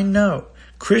yes, I know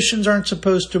Christians aren't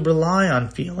supposed to rely on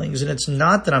feelings, and it's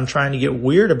not that I'm trying to get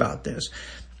weird about this,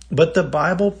 but the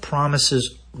Bible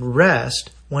promises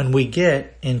rest when we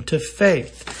get into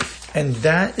faith. And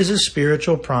that is a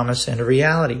spiritual promise and a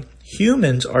reality.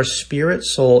 Humans are spirit,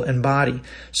 soul, and body.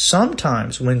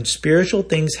 Sometimes when spiritual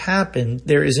things happen,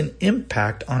 there is an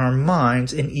impact on our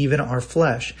minds and even our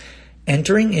flesh.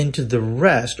 Entering into the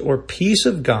rest or peace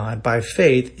of God by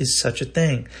faith is such a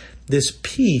thing. This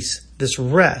peace, this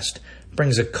rest,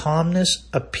 brings a calmness,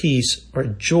 a peace, or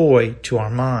joy to our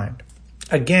mind.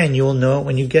 Again, you will know it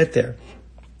when you get there.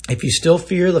 If you still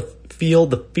feel the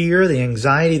fear, the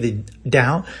anxiety, the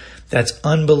doubt, that's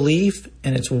unbelief,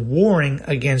 and it's warring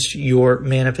against your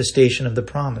manifestation of the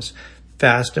promise.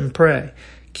 Fast and pray.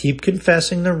 Keep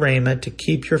confessing the rhema to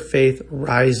keep your faith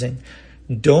rising.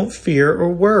 Don't fear or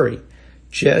worry.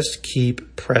 Just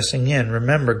keep pressing in.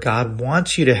 Remember, God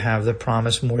wants you to have the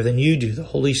promise more than you do. The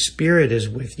Holy Spirit is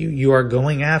with you. You are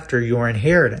going after your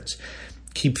inheritance.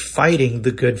 Keep fighting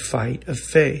the good fight of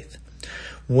faith.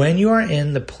 When you are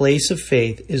in the place of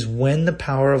faith is when the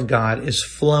power of God is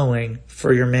flowing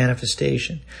for your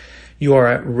manifestation. You are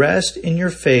at rest in your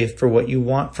faith for what you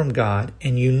want from God,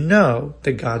 and you know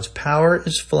that God's power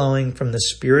is flowing from the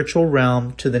spiritual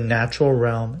realm to the natural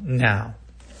realm now.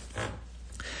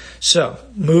 So,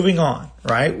 moving on,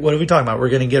 right? What are we talking about? We're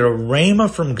going to get a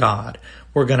rhema from God.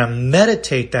 We're going to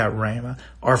meditate that rhema.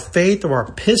 Our faith or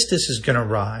our pistis is going to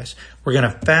rise. We're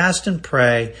going to fast and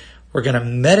pray. We're going to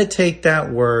meditate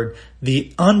that word.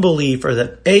 The unbelief or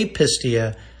the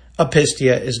apistia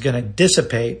is going to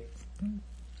dissipate.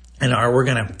 And we're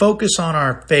going to focus on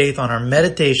our faith, on our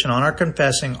meditation, on our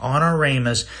confessing, on our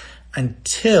rhemas,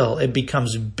 until it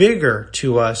becomes bigger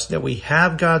to us that we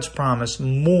have God's promise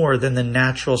more than the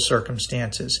natural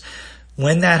circumstances.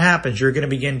 When that happens, you're going to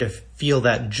begin to feel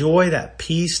that joy, that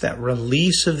peace, that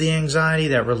release of the anxiety,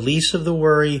 that release of the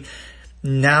worry.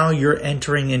 Now you're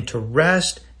entering into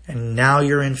rest, and now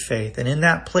you're in faith. And in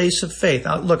that place of faith,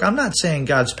 look, I'm not saying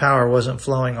God's power wasn't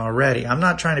flowing already. I'm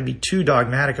not trying to be too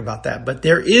dogmatic about that, but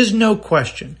there is no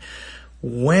question.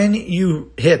 When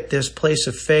you hit this place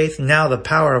of faith, now the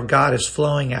power of God is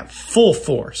flowing at full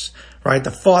force, right? The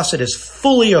faucet is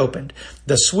fully opened.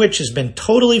 The switch has been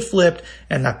totally flipped,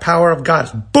 and the power of God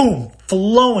is, boom,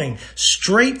 flowing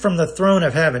straight from the throne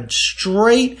of heaven,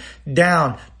 straight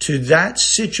down to that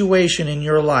situation in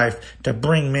your life to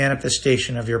bring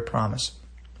manifestation of your promise.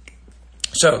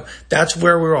 So that's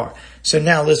where we are. So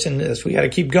now listen to this. We got to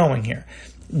keep going here.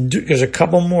 There's a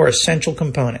couple more essential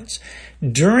components.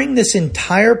 During this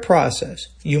entire process,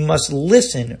 you must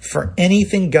listen for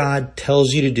anything God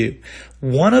tells you to do.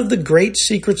 One of the great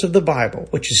secrets of the Bible,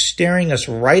 which is staring us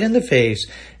right in the face,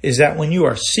 is that when you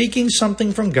are seeking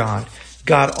something from God,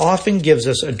 God often gives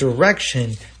us a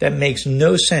direction that makes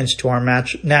no sense to our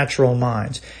natural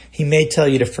minds. He may tell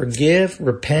you to forgive,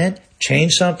 repent,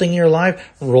 change something in your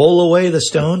life, roll away the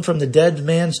stone from the dead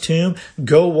man's tomb,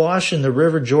 go wash in the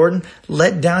river Jordan,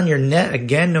 let down your net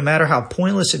again, no matter how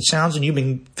pointless it sounds and you've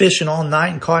been fishing all night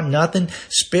and caught nothing,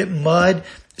 spit in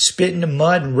the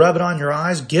mud and rub it on your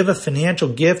eyes, give a financial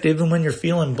gift even when you're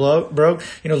feeling broke,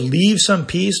 leave some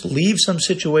peace, leave some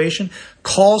situation,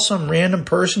 call some random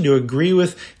person to agree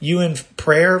with you in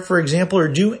prayer, for example, or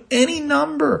do any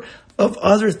number of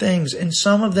other things. And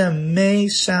some of them may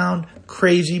sound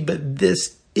crazy, but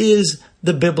this is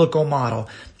the biblical model.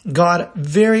 God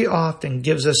very often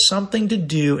gives us something to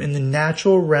do in the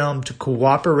natural realm to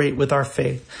cooperate with our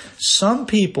faith. Some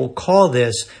people call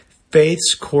this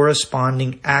faith's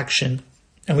corresponding action.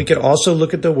 And we could also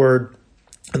look at the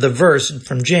verse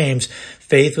from James,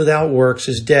 faith without works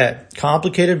is dead.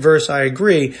 Complicated verse, I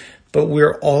agree, but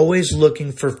we're always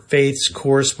looking for faith's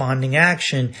corresponding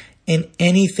action in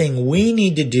anything we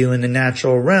need to do in the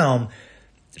natural realm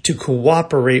to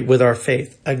cooperate with our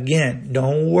faith. Again,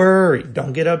 don't worry.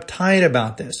 Don't get uptight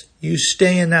about this. You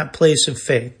stay in that place of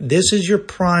faith. This is your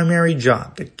primary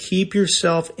job, to keep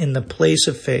yourself in the place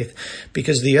of faith.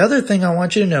 Because the other thing I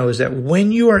want you to know is that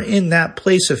when you are in that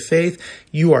place of faith,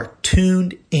 you are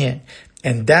tuned in.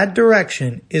 And that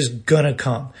direction is going to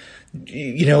come. And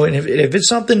if it's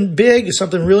something big, it's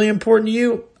something really important to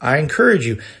you, I encourage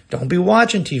you, don't be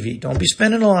watching TV. Don't be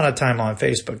spending a lot of time on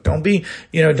Facebook. Don't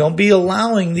be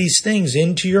allowing these things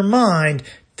into your mind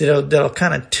that'll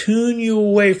kind of tune you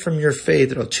away from your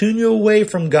faith. It'll tune you away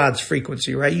from God's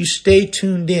frequency, right? You stay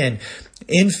tuned in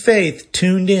faith,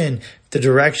 tuned in. The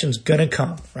direction's gonna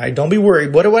come, right? Don't be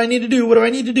worried. What do I need to do? What do I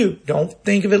need to do? Don't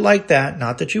think of it like that.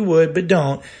 Not that you would, but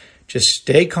don't. Just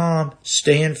stay calm,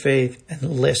 stay in faith,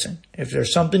 and listen. If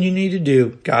there's something you need to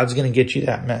do, God's going to get you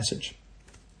that message.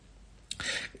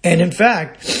 And in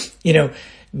fact,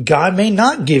 God may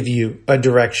not give you a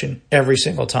direction every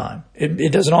single time.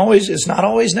 It's not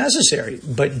always necessary,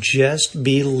 but just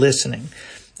be listening.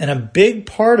 And a big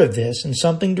part of this, and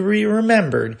something to be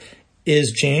remembered,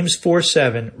 is James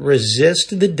 4:7,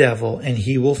 resist the devil and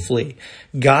he will flee.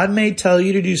 God may tell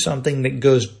you to do something that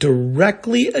goes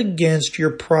directly against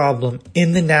your problem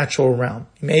in the natural realm.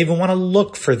 You may even want to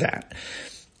look for that.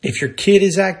 If your kid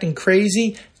is acting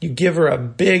crazy, you give her a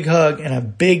big hug and a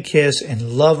big kiss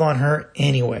and love on her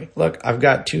anyway. Look, I've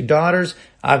got 2 daughters.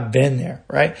 I've been there,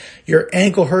 right? Your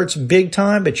ankle hurts big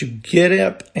time, but you get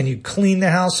up and you clean the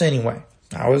house anyway.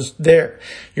 I was there.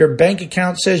 Your bank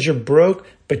account says you're broke,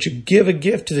 but you give a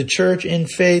gift to the church in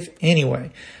faith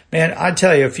anyway. Man, I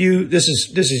tell you, this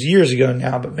is years ago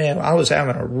now, but man, I was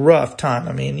having a rough time.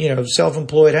 I mean,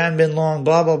 self-employed, hadn't been long,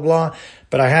 blah, blah, blah.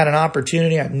 But I had an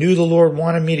opportunity. I knew the Lord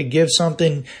wanted me to give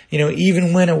something,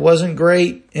 even when it wasn't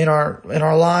great in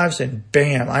our lives. And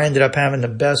bam, I ended up having the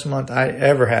best month I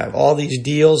ever have. All these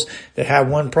deals that had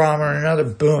one problem or another,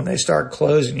 boom, they start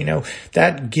closing.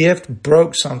 That gift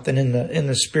broke something in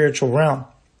the spiritual realm.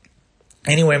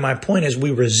 Anyway, my point is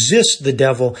we resist the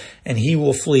devil and he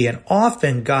will flee. And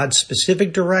often God's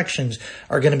specific directions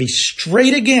are going to be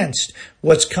straight against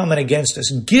what's coming against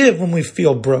us. Give when we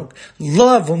feel broke.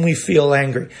 Love when we feel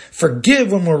angry.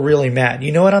 Forgive when we're really mad.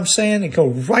 You know what I'm saying? They go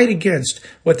right against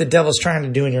what the devil's trying to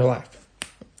do in your life.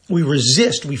 We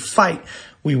resist, we fight,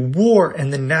 we war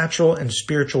in the natural and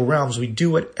spiritual realms. We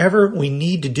do whatever we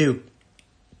need to do.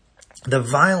 The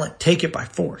violent take it by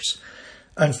force.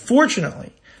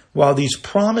 Unfortunately, while these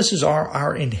promises are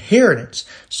our inheritance,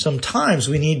 sometimes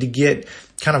we need to get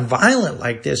kind of violent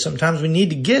like this. Sometimes we need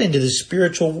to get into the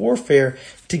spiritual warfare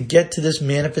to get to this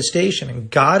manifestation. And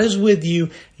God is with you.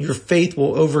 Your faith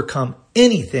will overcome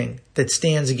anything that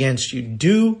stands against you.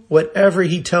 Do whatever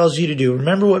he tells you to do.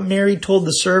 Remember what Mary told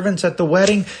the servants at the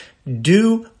wedding?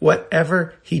 Do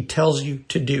whatever he tells you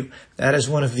to do. That is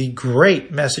one of the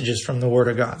great messages from the Word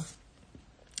of God.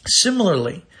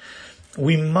 Similarly,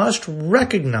 we must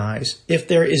recognize if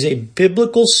there is a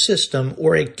biblical system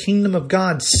or a kingdom of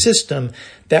God system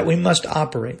that we must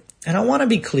operate. And I want to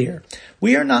be clear.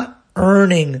 We are not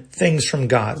earning things from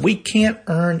God. We can't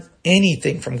earn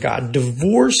anything from God.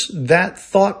 Divorce that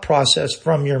thought process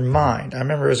from your mind. I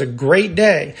remember it was a great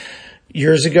day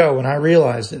years ago when I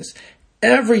realized this.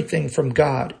 Everything from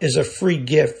God is a free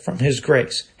gift from his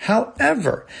grace.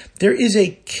 However, there is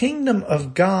a kingdom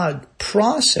of God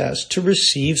process to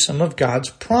receive some of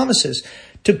God's promises.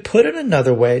 To put it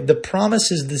another way, the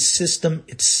promise is the system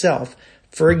itself.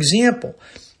 For example,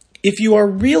 if you are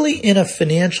really in a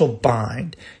financial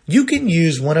bind, you can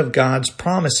use one of God's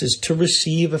promises to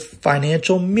receive a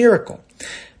financial miracle.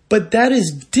 But that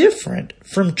is different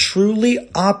from truly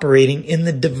operating in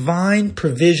the divine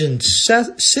provision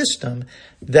system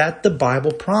that the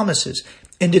Bible promises.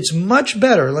 And it's much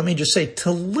better, let me just say,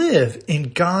 to live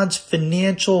in God's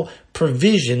financial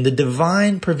provision, the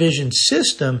divine provision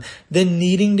system, than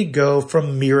needing to go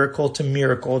from miracle to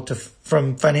miracle,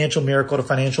 from financial miracle to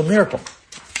financial miracle.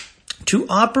 To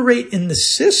operate in the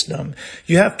system,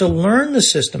 you have to learn the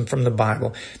system from the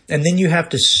Bible, and then you have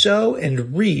to sow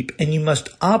and reap, and you must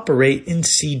operate in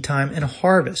seed time and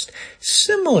harvest.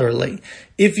 Similarly,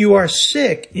 if you are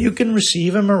sick, you can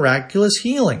receive a miraculous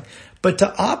healing. But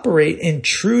to operate in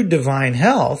true divine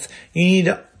health, you need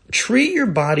to treat your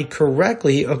body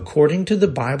correctly according to the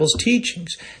Bible's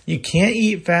teachings. You can't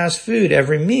eat fast food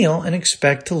every meal and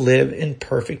expect to live in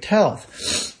perfect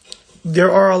health.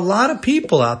 There are a lot of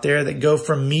people out there that go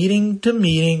from meeting to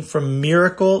meeting, from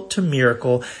miracle to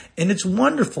miracle, and it's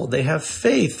wonderful. They have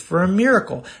faith for a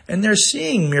miracle, and they're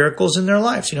seeing miracles in their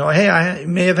lives. Hey, I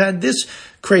may have had this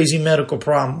crazy medical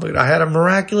problem, but I had a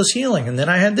miraculous healing, and then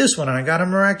I had this one, and I got a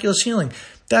miraculous healing.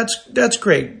 That's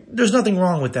great. There's nothing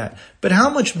wrong with that. But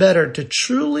how much better to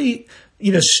truly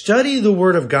study the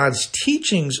Word of God's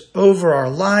teachings over our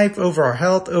life, over our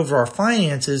health, over our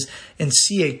finances, and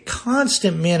see a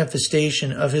constant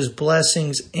manifestation of his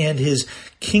blessings and his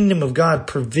kingdom of God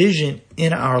provision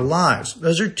in our lives.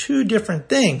 Those are two different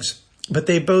things, but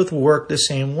they both work the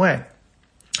same way.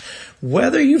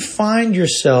 Whether you find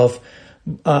yourself,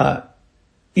 let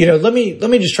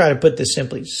me just try to put this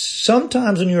simply.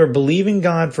 Sometimes when you are believing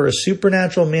God for a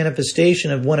supernatural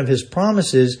manifestation of one of his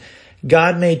promises,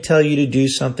 God may tell you to do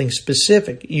something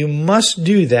specific. You must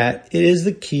do that. It is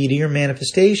the key to your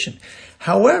manifestation.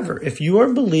 However, if you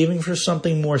are believing for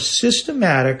something more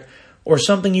systematic or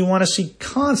something you want to see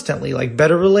constantly, like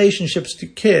better relationships to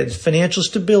kids, financial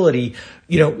stability,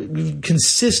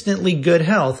 consistently good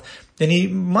health, then he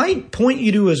might point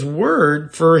you to his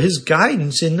word for his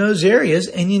guidance in those areas,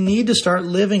 and you need to start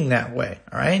living that way.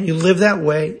 All right. And you live that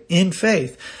way in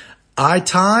faith. I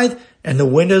tithe and the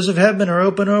windows of heaven are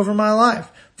open over my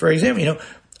life. For example,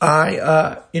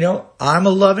 I'm a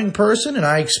loving person and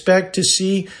I expect to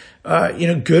see,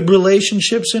 good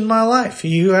relationships in my life.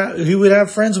 He who would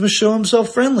have friends must show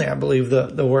himself friendly, I believe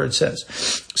the word says.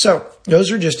 So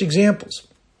those are just examples.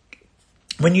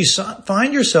 When you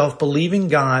find yourself believing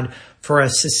God for a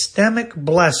systemic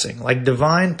blessing like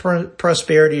divine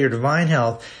prosperity or divine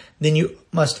health, then you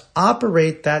must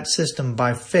operate that system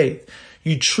by faith.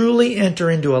 You truly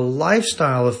enter into a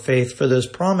lifestyle of faith for those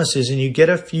promises, and you get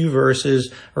a few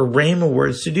verses or rhema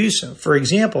words to do so. For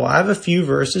example, I have a few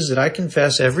verses that I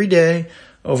confess every day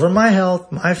over my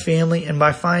health, my family, and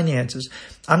my finances.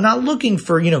 I'm not looking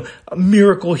for, a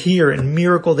miracle here and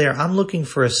miracle there. I'm looking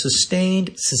for a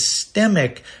sustained,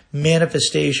 systemic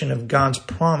manifestation of God's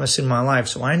promise in my life.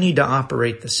 So I need to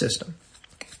operate the system.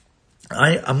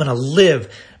 I'm going to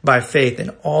live by faith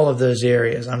in all of those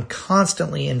areas. I'm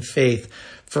constantly in faith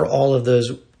for all of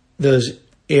those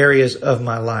areas of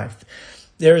my life.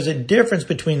 There is a difference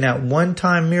between that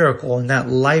one-time miracle and that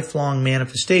lifelong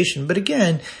manifestation. But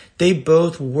again, they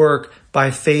both work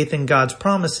by faith in God's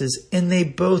promises, and they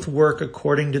both work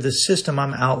according to the system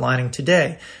I'm outlining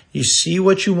today. You see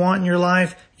what you want in your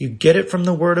life, you get it from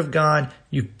the Word of God,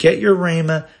 you get your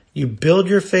rhema, you build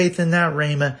your faith in that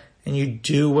rhema, and you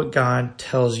do what God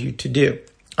tells you to do.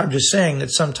 I'm just saying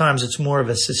that sometimes it's more of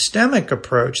a systemic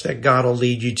approach that God will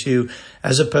lead you to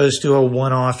as opposed to a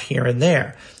one-off here and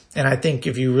there. And I think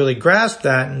if you really grasp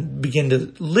that and begin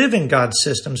to live in God's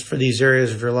systems for these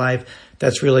areas of your life,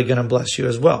 that's really going to bless you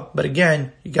as well. But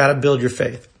again, you got to build your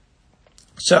faith.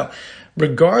 So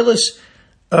regardless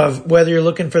of whether you're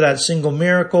looking for that single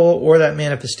miracle or that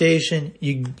manifestation,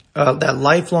 that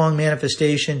lifelong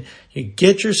manifestation, you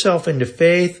get yourself into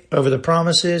faith over the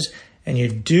promises and you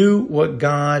do what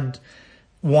God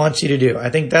wants you to do. I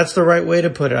think that's the right way to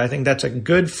put it. I think that's a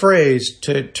good phrase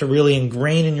to really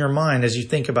ingrain in your mind as you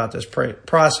think about this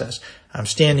process. I'm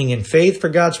standing in faith for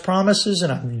God's promises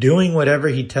and I'm doing whatever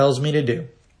He tells me to do.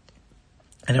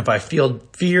 And if I feel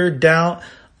fear, doubt,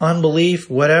 unbelief,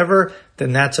 whatever,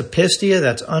 then that's a pistia,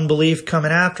 that's unbelief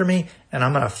coming after me, and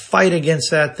I'm going to fight against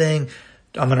that thing.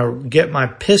 I'm going to get my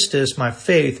pistis, my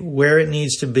faith, where it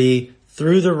needs to be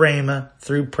through the rhema,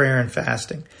 through prayer and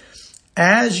fasting.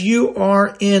 As you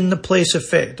are in the place of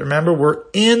faith, remember, we're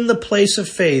in the place of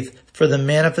faith for the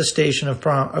manifestation of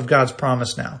God's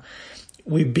promise now.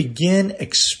 We begin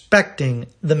expecting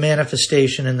the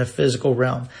manifestation in the physical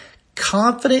realm.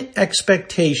 Confident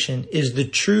expectation is the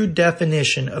true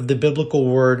definition of the biblical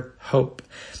word hope.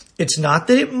 It's not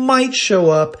that it might show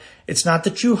up. It's not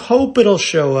that you hope it'll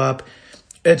show up.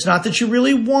 It's not that you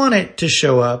really want it to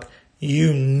show up.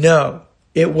 You know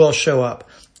it will show up.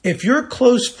 If your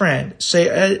close friend,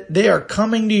 say they are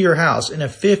coming to your house in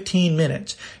 15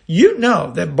 minutes, you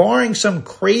know that barring some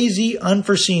crazy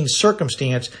unforeseen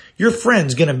circumstance, your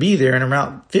friend's going to be there in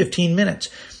around 15 minutes.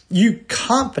 You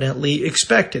confidently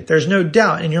expect it. There's no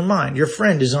doubt in your mind. Your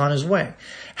friend is on his way.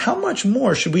 How much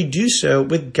more should we do so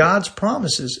with God's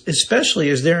promises, especially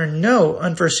as there are no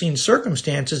unforeseen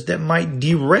circumstances that might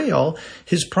derail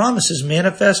His promises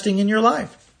manifesting in your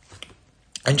life?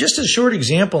 And just a short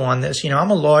example on this,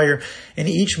 I'm a lawyer and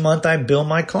each month I bill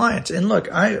my clients. And look,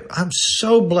 I'm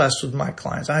so blessed with my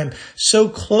clients. I'm so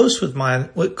close with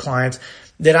clients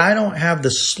that I don't have the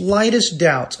slightest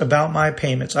doubts about my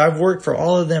payments. I've worked for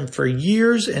all of them for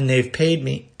years and they've paid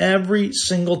me every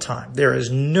single time. There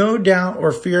is no doubt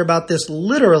or fear about this.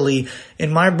 Literally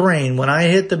in my brain, when I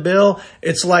hit the bill,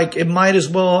 it's like it might as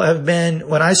well have been,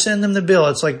 when I send them the bill,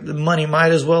 it's like the money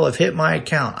might as well have hit my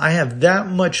account. I have that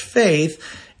much faith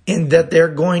in that they're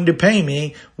going to pay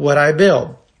me what I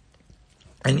bill.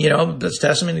 And, that's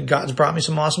testament that God's brought me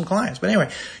some awesome clients. But anyway,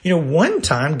 one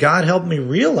time God helped me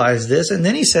realize this. And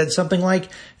then He said something like,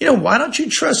 why don't you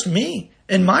trust me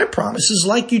and my promises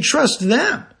like you trust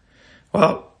them?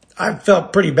 Well, I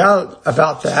felt pretty bad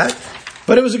about that,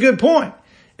 but it was a good point.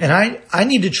 And I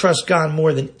need to trust God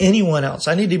more than anyone else.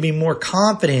 I need to be more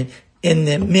confident in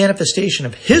the manifestation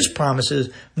of his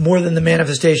promises more than the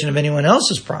manifestation of anyone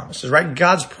else's promises, right?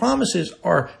 God's promises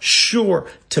are sure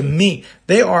to me.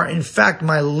 They are, in fact,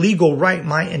 my legal right,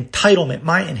 my entitlement,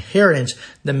 my inheritance.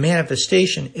 The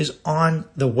manifestation is on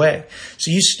the way. So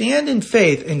you stand in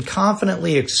faith and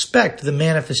confidently expect the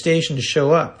manifestation to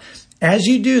show up. As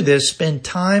you do this, spend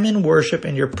time in worship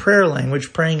and your prayer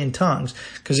language, praying in tongues.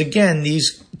 Because again,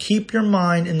 these keep your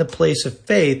mind in the place of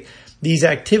faith. These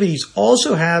activities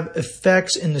also have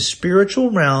effects in the spiritual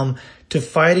realm to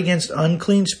fight against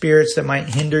unclean spirits that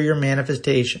might hinder your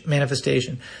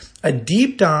manifestation. A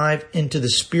deep dive into the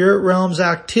spirit realm's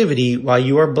activity while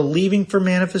you are believing for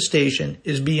manifestation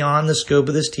is beyond the scope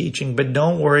of this teaching, but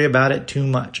don't worry about it too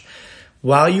much.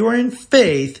 While you are in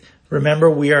faith,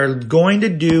 remember, we are going to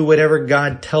do whatever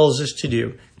God tells us to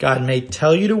do. God may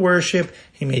tell you to worship.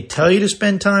 He may tell you to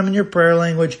spend time in your prayer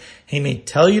language. He may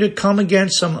tell you to come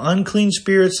against some unclean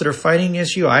spirits that are fighting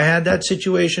against you. I had that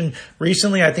situation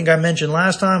recently. I think I mentioned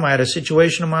last time I had a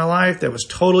situation in my life that was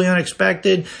totally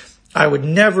unexpected. I would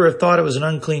never have thought it was an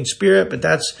unclean spirit, but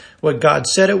that's what God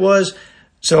said it was.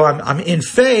 So I'm in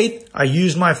faith. I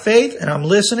use my faith and I'm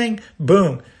listening.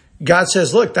 Boom. God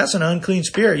says, look, that's an unclean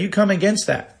spirit. You come against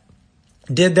that.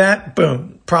 Did that.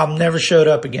 Boom. Problem never showed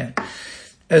up again.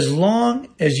 As long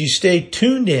as you stay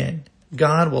tuned in,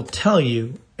 God will tell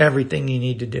you everything you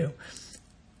need to do.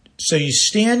 So you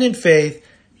stand in faith,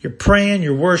 you're praying,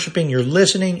 you're worshiping, you're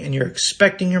listening, and you're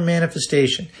expecting your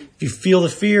manifestation. If you feel the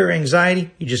fear or anxiety,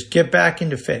 you just get back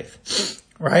into faith,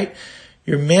 right?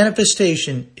 Your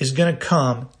manifestation is going to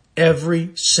come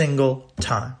every single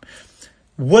time.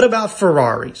 What about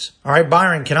Ferraris? All right,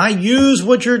 Byron, can I use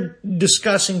what you're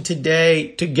discussing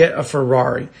today to get a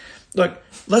Ferrari? Look,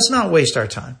 let's not waste our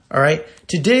time, all right?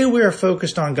 Today we are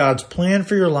focused on God's plan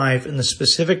for your life and the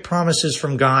specific promises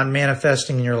from God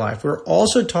manifesting in your life. We're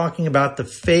also talking about the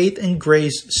faith and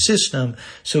grace system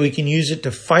so we can use it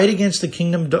to fight against the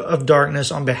kingdom of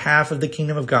darkness on behalf of the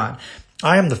kingdom of God.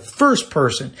 I am the first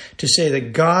person to say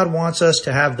that God wants us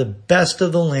to have the best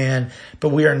of the land, but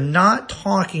we are not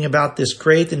talking about this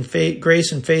grace and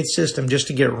faith system just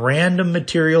to get random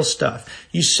material stuff.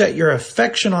 You set your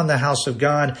affection on the house of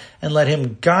God and let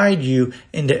Him guide you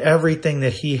into everything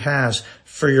that He has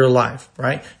for your life,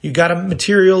 right? You got a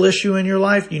material issue in your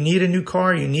life. You need a new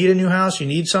car. You need a new house. You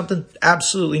need something.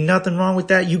 Absolutely nothing wrong with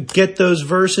that. You get those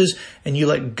verses and you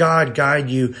let God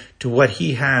guide you to what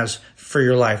He has for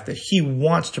your life, that He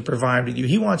wants to provide with you.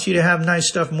 He wants you to have nice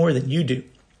stuff more than you do.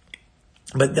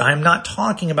 But I'm not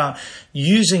talking about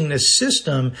using this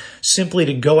system simply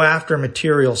to go after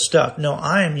material stuff. No,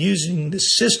 I am using the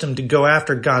system to go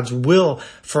after God's will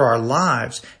for our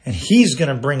lives. And He's going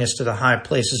to bring us to the high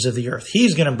places of the earth.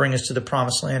 He's going to bring us to the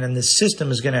promised land. And this system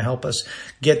is going to help us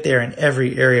get there in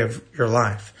every area of your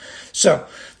life. So,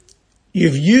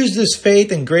 you've used this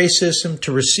faith and grace system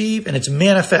to receive, and it's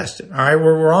manifested. All right,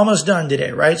 we're almost done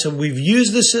today, right? So we've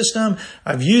used the system.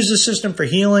 I've used the system for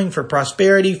healing, for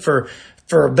prosperity, for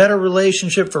a better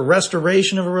relationship, for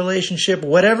restoration of a relationship,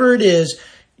 whatever it is,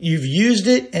 you've used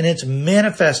it and it's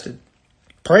manifested.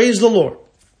 Praise the Lord.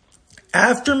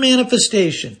 After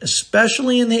manifestation,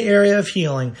 especially in the area of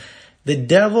healing, the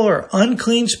devil or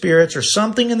unclean spirits or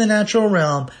something in the natural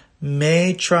realm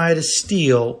may try to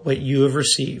steal what you have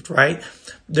received, right?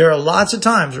 There are lots of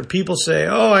times where people say,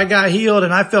 oh, I got healed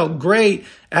and I felt great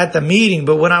at the meeting,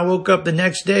 but when I woke up the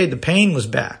next day, the pain was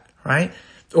back, right?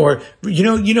 Or,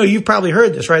 you've probably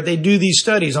heard this, right? They do these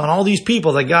studies on all these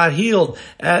people that got healed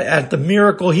at the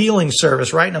miracle healing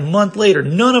service, right? And a month later,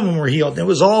 none of them were healed. It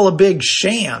was all a big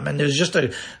sham and it was just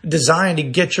a design to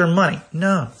get your money.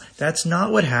 No, that's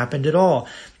not what happened at all.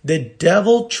 The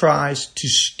devil tries to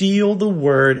steal the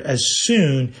word as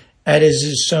soon as it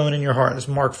is sown in your heart. That's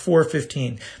Mark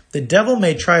 4:15. The devil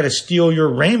may try to steal your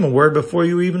rhema word before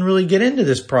you even really get into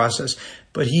this process,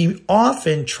 but he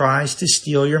often tries to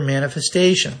steal your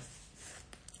manifestation.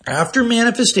 After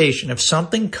manifestation, if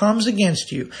something comes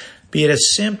against you, be it a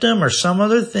symptom or some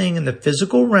other thing in the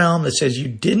physical realm that says you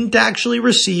didn't actually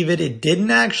receive it, it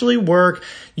didn't actually work,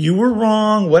 you were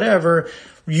wrong, whatever,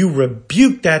 you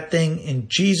rebuke that thing in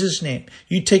Jesus' name.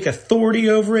 You take authority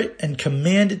over it and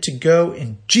command it to go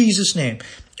in Jesus' name.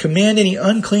 Command any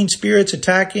unclean spirits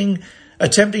attempting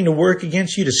to work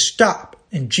against you to stop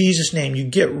in Jesus' name. You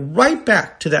get right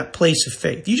back to that place of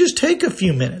faith. You just take a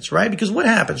few minutes, right? Because what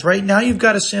happens, right? Now you've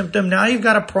got a symptom. Now you've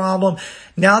got a problem.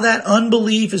 Now that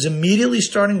unbelief is immediately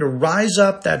starting to rise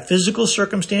up. That physical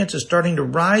circumstance is starting to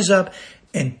rise up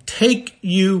and take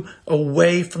you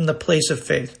away from the place of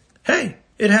faith. Hey,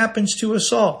 it happens to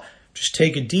us all. Just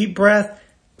take a deep breath.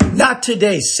 Not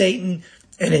today, Satan.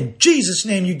 And in Jesus'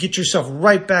 name, you get yourself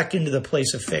right back into the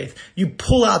place of faith. You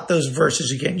pull out those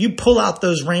verses again. You pull out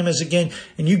those rhemas again,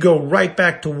 and you go right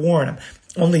back to warring them.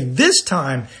 Only this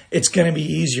time, it's going to be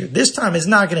easier. This time, it's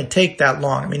not going to take that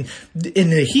long. I mean, in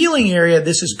the healing area,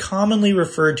 this is commonly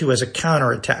referred to as a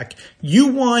counterattack. You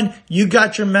won, you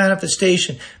got your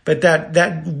manifestation, but that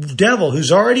devil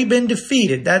who's already been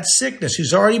defeated, that sickness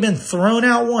who's already been thrown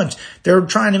out once, they're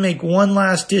trying to make one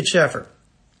last ditch effort.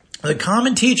 The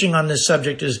common teaching on this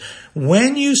subject is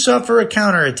when you suffer a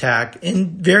counterattack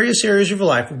in various areas of your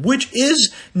life, which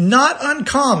is not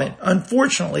uncommon,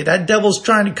 unfortunately, that devil's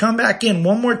trying to come back in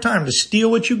one more time to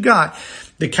steal what you got.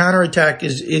 The counterattack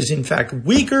is in fact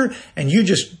weaker, and you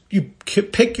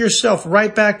pick yourself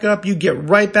right back up. You get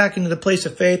right back into the place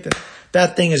of faith, and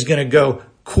that thing is going to go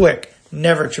quick,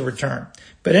 never to return.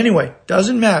 But anyway,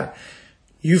 doesn't matter.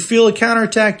 You feel a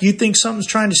counterattack, you think something's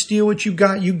trying to steal what you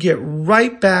got, you get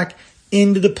right back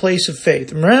into the place of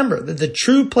faith. Remember that the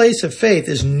true place of faith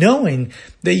is knowing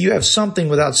that you have something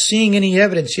without seeing any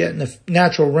evidence yet in the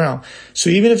natural realm. So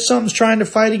even if something's trying to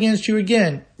fight against you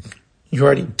again, you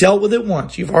already dealt with it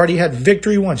once. You've already had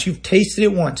victory once. You've tasted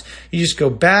it once. You just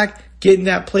go back, get in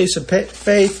that place of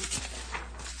faith,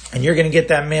 and you're going to get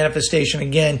that manifestation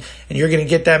again. And you're going to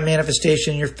get that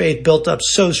manifestation, your faith built up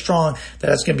so strong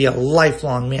that it's going to be a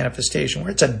lifelong manifestation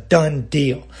where it's a done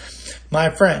deal. My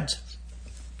friends,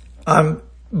 I'm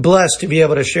blessed to be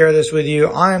able to share this with you.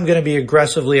 I am going to be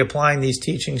aggressively applying these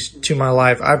teachings to my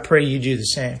life. I pray you do the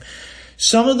same.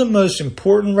 Some of the most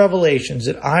important revelations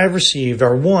that I have received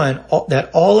are, one, that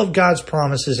all of God's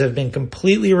promises have been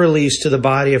completely released to the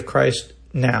body of Christ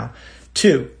now.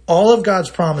 2, all of God's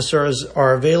promises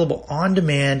are available on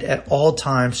demand at all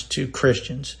times to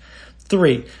Christians.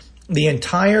 3, the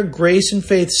entire grace and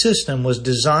faith system was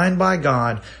designed by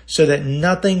God so that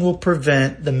nothing will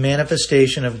prevent the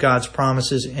manifestation of God's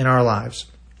promises in our lives.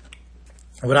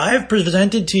 What I have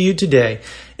presented to you today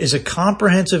is a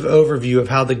comprehensive overview of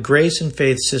how the grace and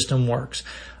faith system works.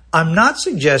 I'm not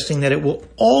suggesting that it will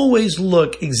always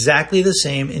look exactly the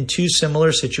same in two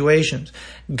similar situations.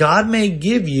 God may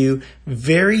give you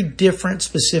very different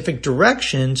specific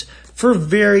directions for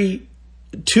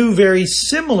two very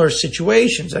similar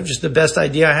situations. The best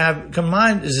idea I have come to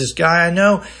mind is this guy I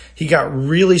know. He got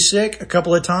really sick a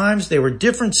couple of times. They were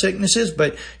different sicknesses,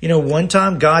 but one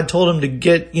time God told him to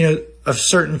get, a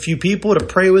certain few people to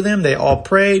pray with him. They all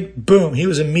prayed. Boom. He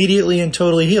was immediately and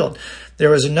totally healed. There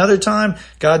was another time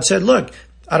God said, look,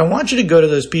 I don't want you to go to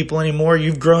those people anymore.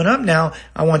 You've grown up now.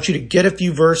 I want you to get a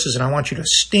few verses and I want you to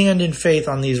stand in faith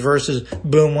on these verses.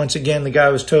 Boom. Once again, the guy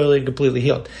was totally and completely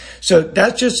healed. So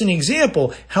that's just an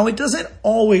example how it doesn't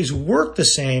always work the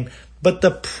same, but the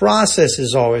process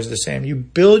is always the same. You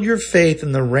build your faith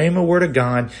in the Rhema word of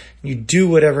God. And you do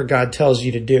whatever God tells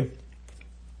you to do.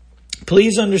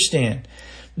 Please understand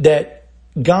that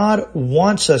God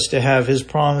wants us to have his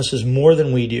promises more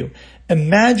than we do.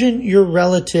 Imagine your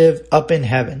relative up in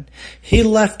heaven. He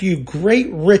left you great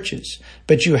riches,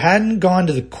 but you hadn't gone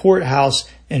to the courthouse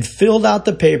and filled out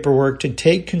the paperwork to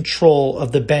take control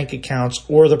of the bank accounts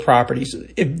or the properties.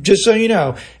 Just so you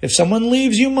know, if someone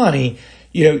leaves you money,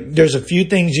 there's a few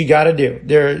things you got to do.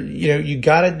 You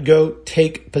got to go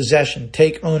take possession,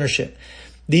 take ownership.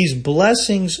 These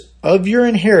blessings of your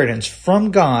inheritance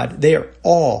from God, they are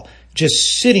all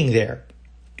just sitting there.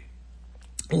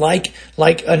 Like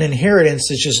an inheritance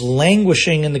that's just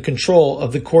languishing in the control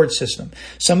of the court system.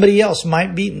 Somebody else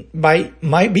might be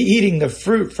eating the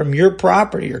fruit from your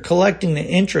property or collecting the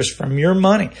interest from your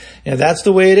money. That's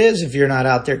the way it is if you're not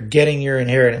out there getting your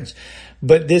inheritance.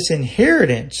 But this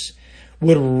inheritance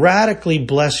would radically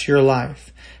bless your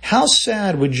life. How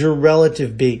sad would your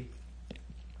relative be?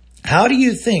 How do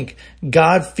you think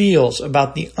God feels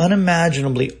about the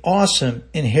unimaginably awesome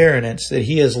inheritance that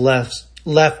he has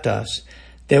left us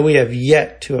that we have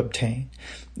yet to obtain?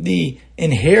 The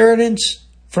inheritance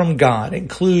from God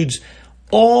includes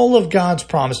all of God's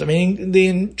promise.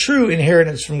 The true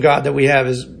inheritance from God that we have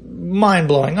is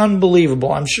mind-blowing,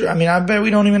 unbelievable. I bet we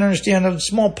don't even understand a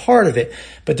small part of it.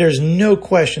 But there's no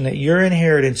question that your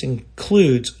inheritance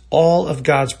includes all of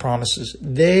God's promises.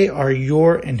 They are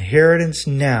your inheritance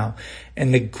now.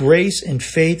 And the grace and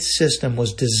faith system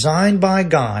was designed by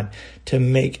God to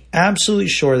make absolutely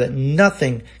sure that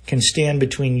nothing can stand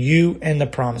between you and the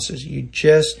promises. You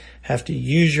just have to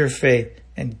use your faith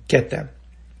and get them.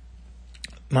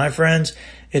 My friends,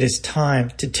 it is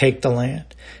time to take the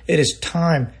land. It is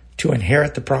time to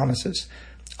inherit the promises.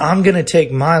 I'm going to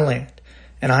take my land,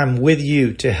 and I'm with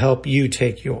you to help you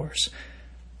take yours.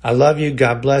 I love you.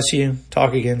 God bless you.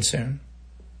 Talk again soon.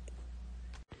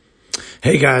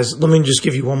 Hey guys, let me just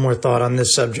give you one more thought on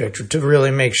this subject to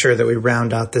really make sure that we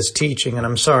round out this teaching. And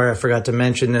I'm sorry I forgot to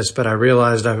mention this, but I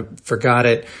realized I forgot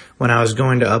it when I was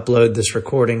going to upload this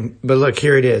recording. But look,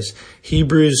 here it is.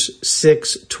 Hebrews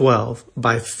 6:12.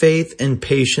 By faith and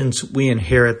patience, we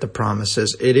inherit the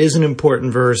promises. It is an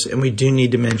important verse and we do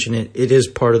need to mention it. It is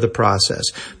part of the process,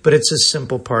 but it's a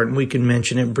simple part and we can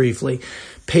mention it briefly.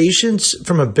 Patience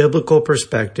from a biblical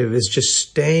perspective is just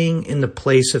staying in the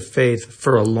place of faith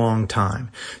for a long time.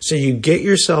 So you get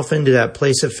yourself into that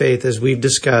place of faith as we've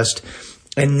discussed,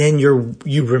 and then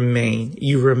you remain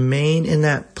in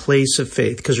that place of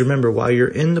faith. Because remember, while you're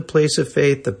in the place of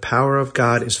faith, the power of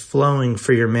God is flowing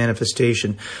for your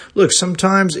manifestation. Look,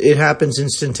 sometimes it happens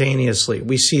instantaneously.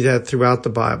 We see that throughout the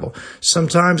Bible.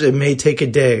 Sometimes it may take a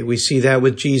day. We see that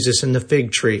with Jesus and the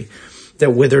fig tree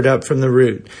that withered up from the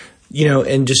root.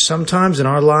 And just sometimes in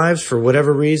our lives, for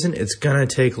whatever reason, it's going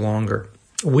to take longer.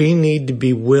 We need to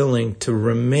be willing to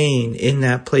remain in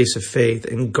that place of faith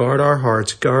and guard our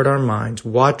hearts, guard our minds,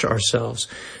 watch ourselves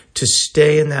to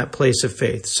stay in that place of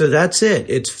faith. So that's it.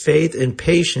 It's faith and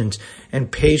patience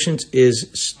is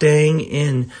staying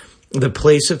in the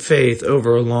place of faith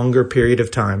over a longer period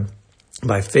of time.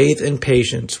 By faith and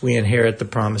patience, we inherit the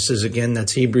promises. Again,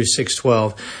 that's Hebrews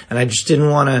 6:12. And I just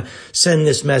didn't want to send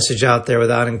this message out there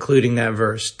without including that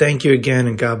verse. Thank you again,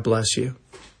 and God bless you.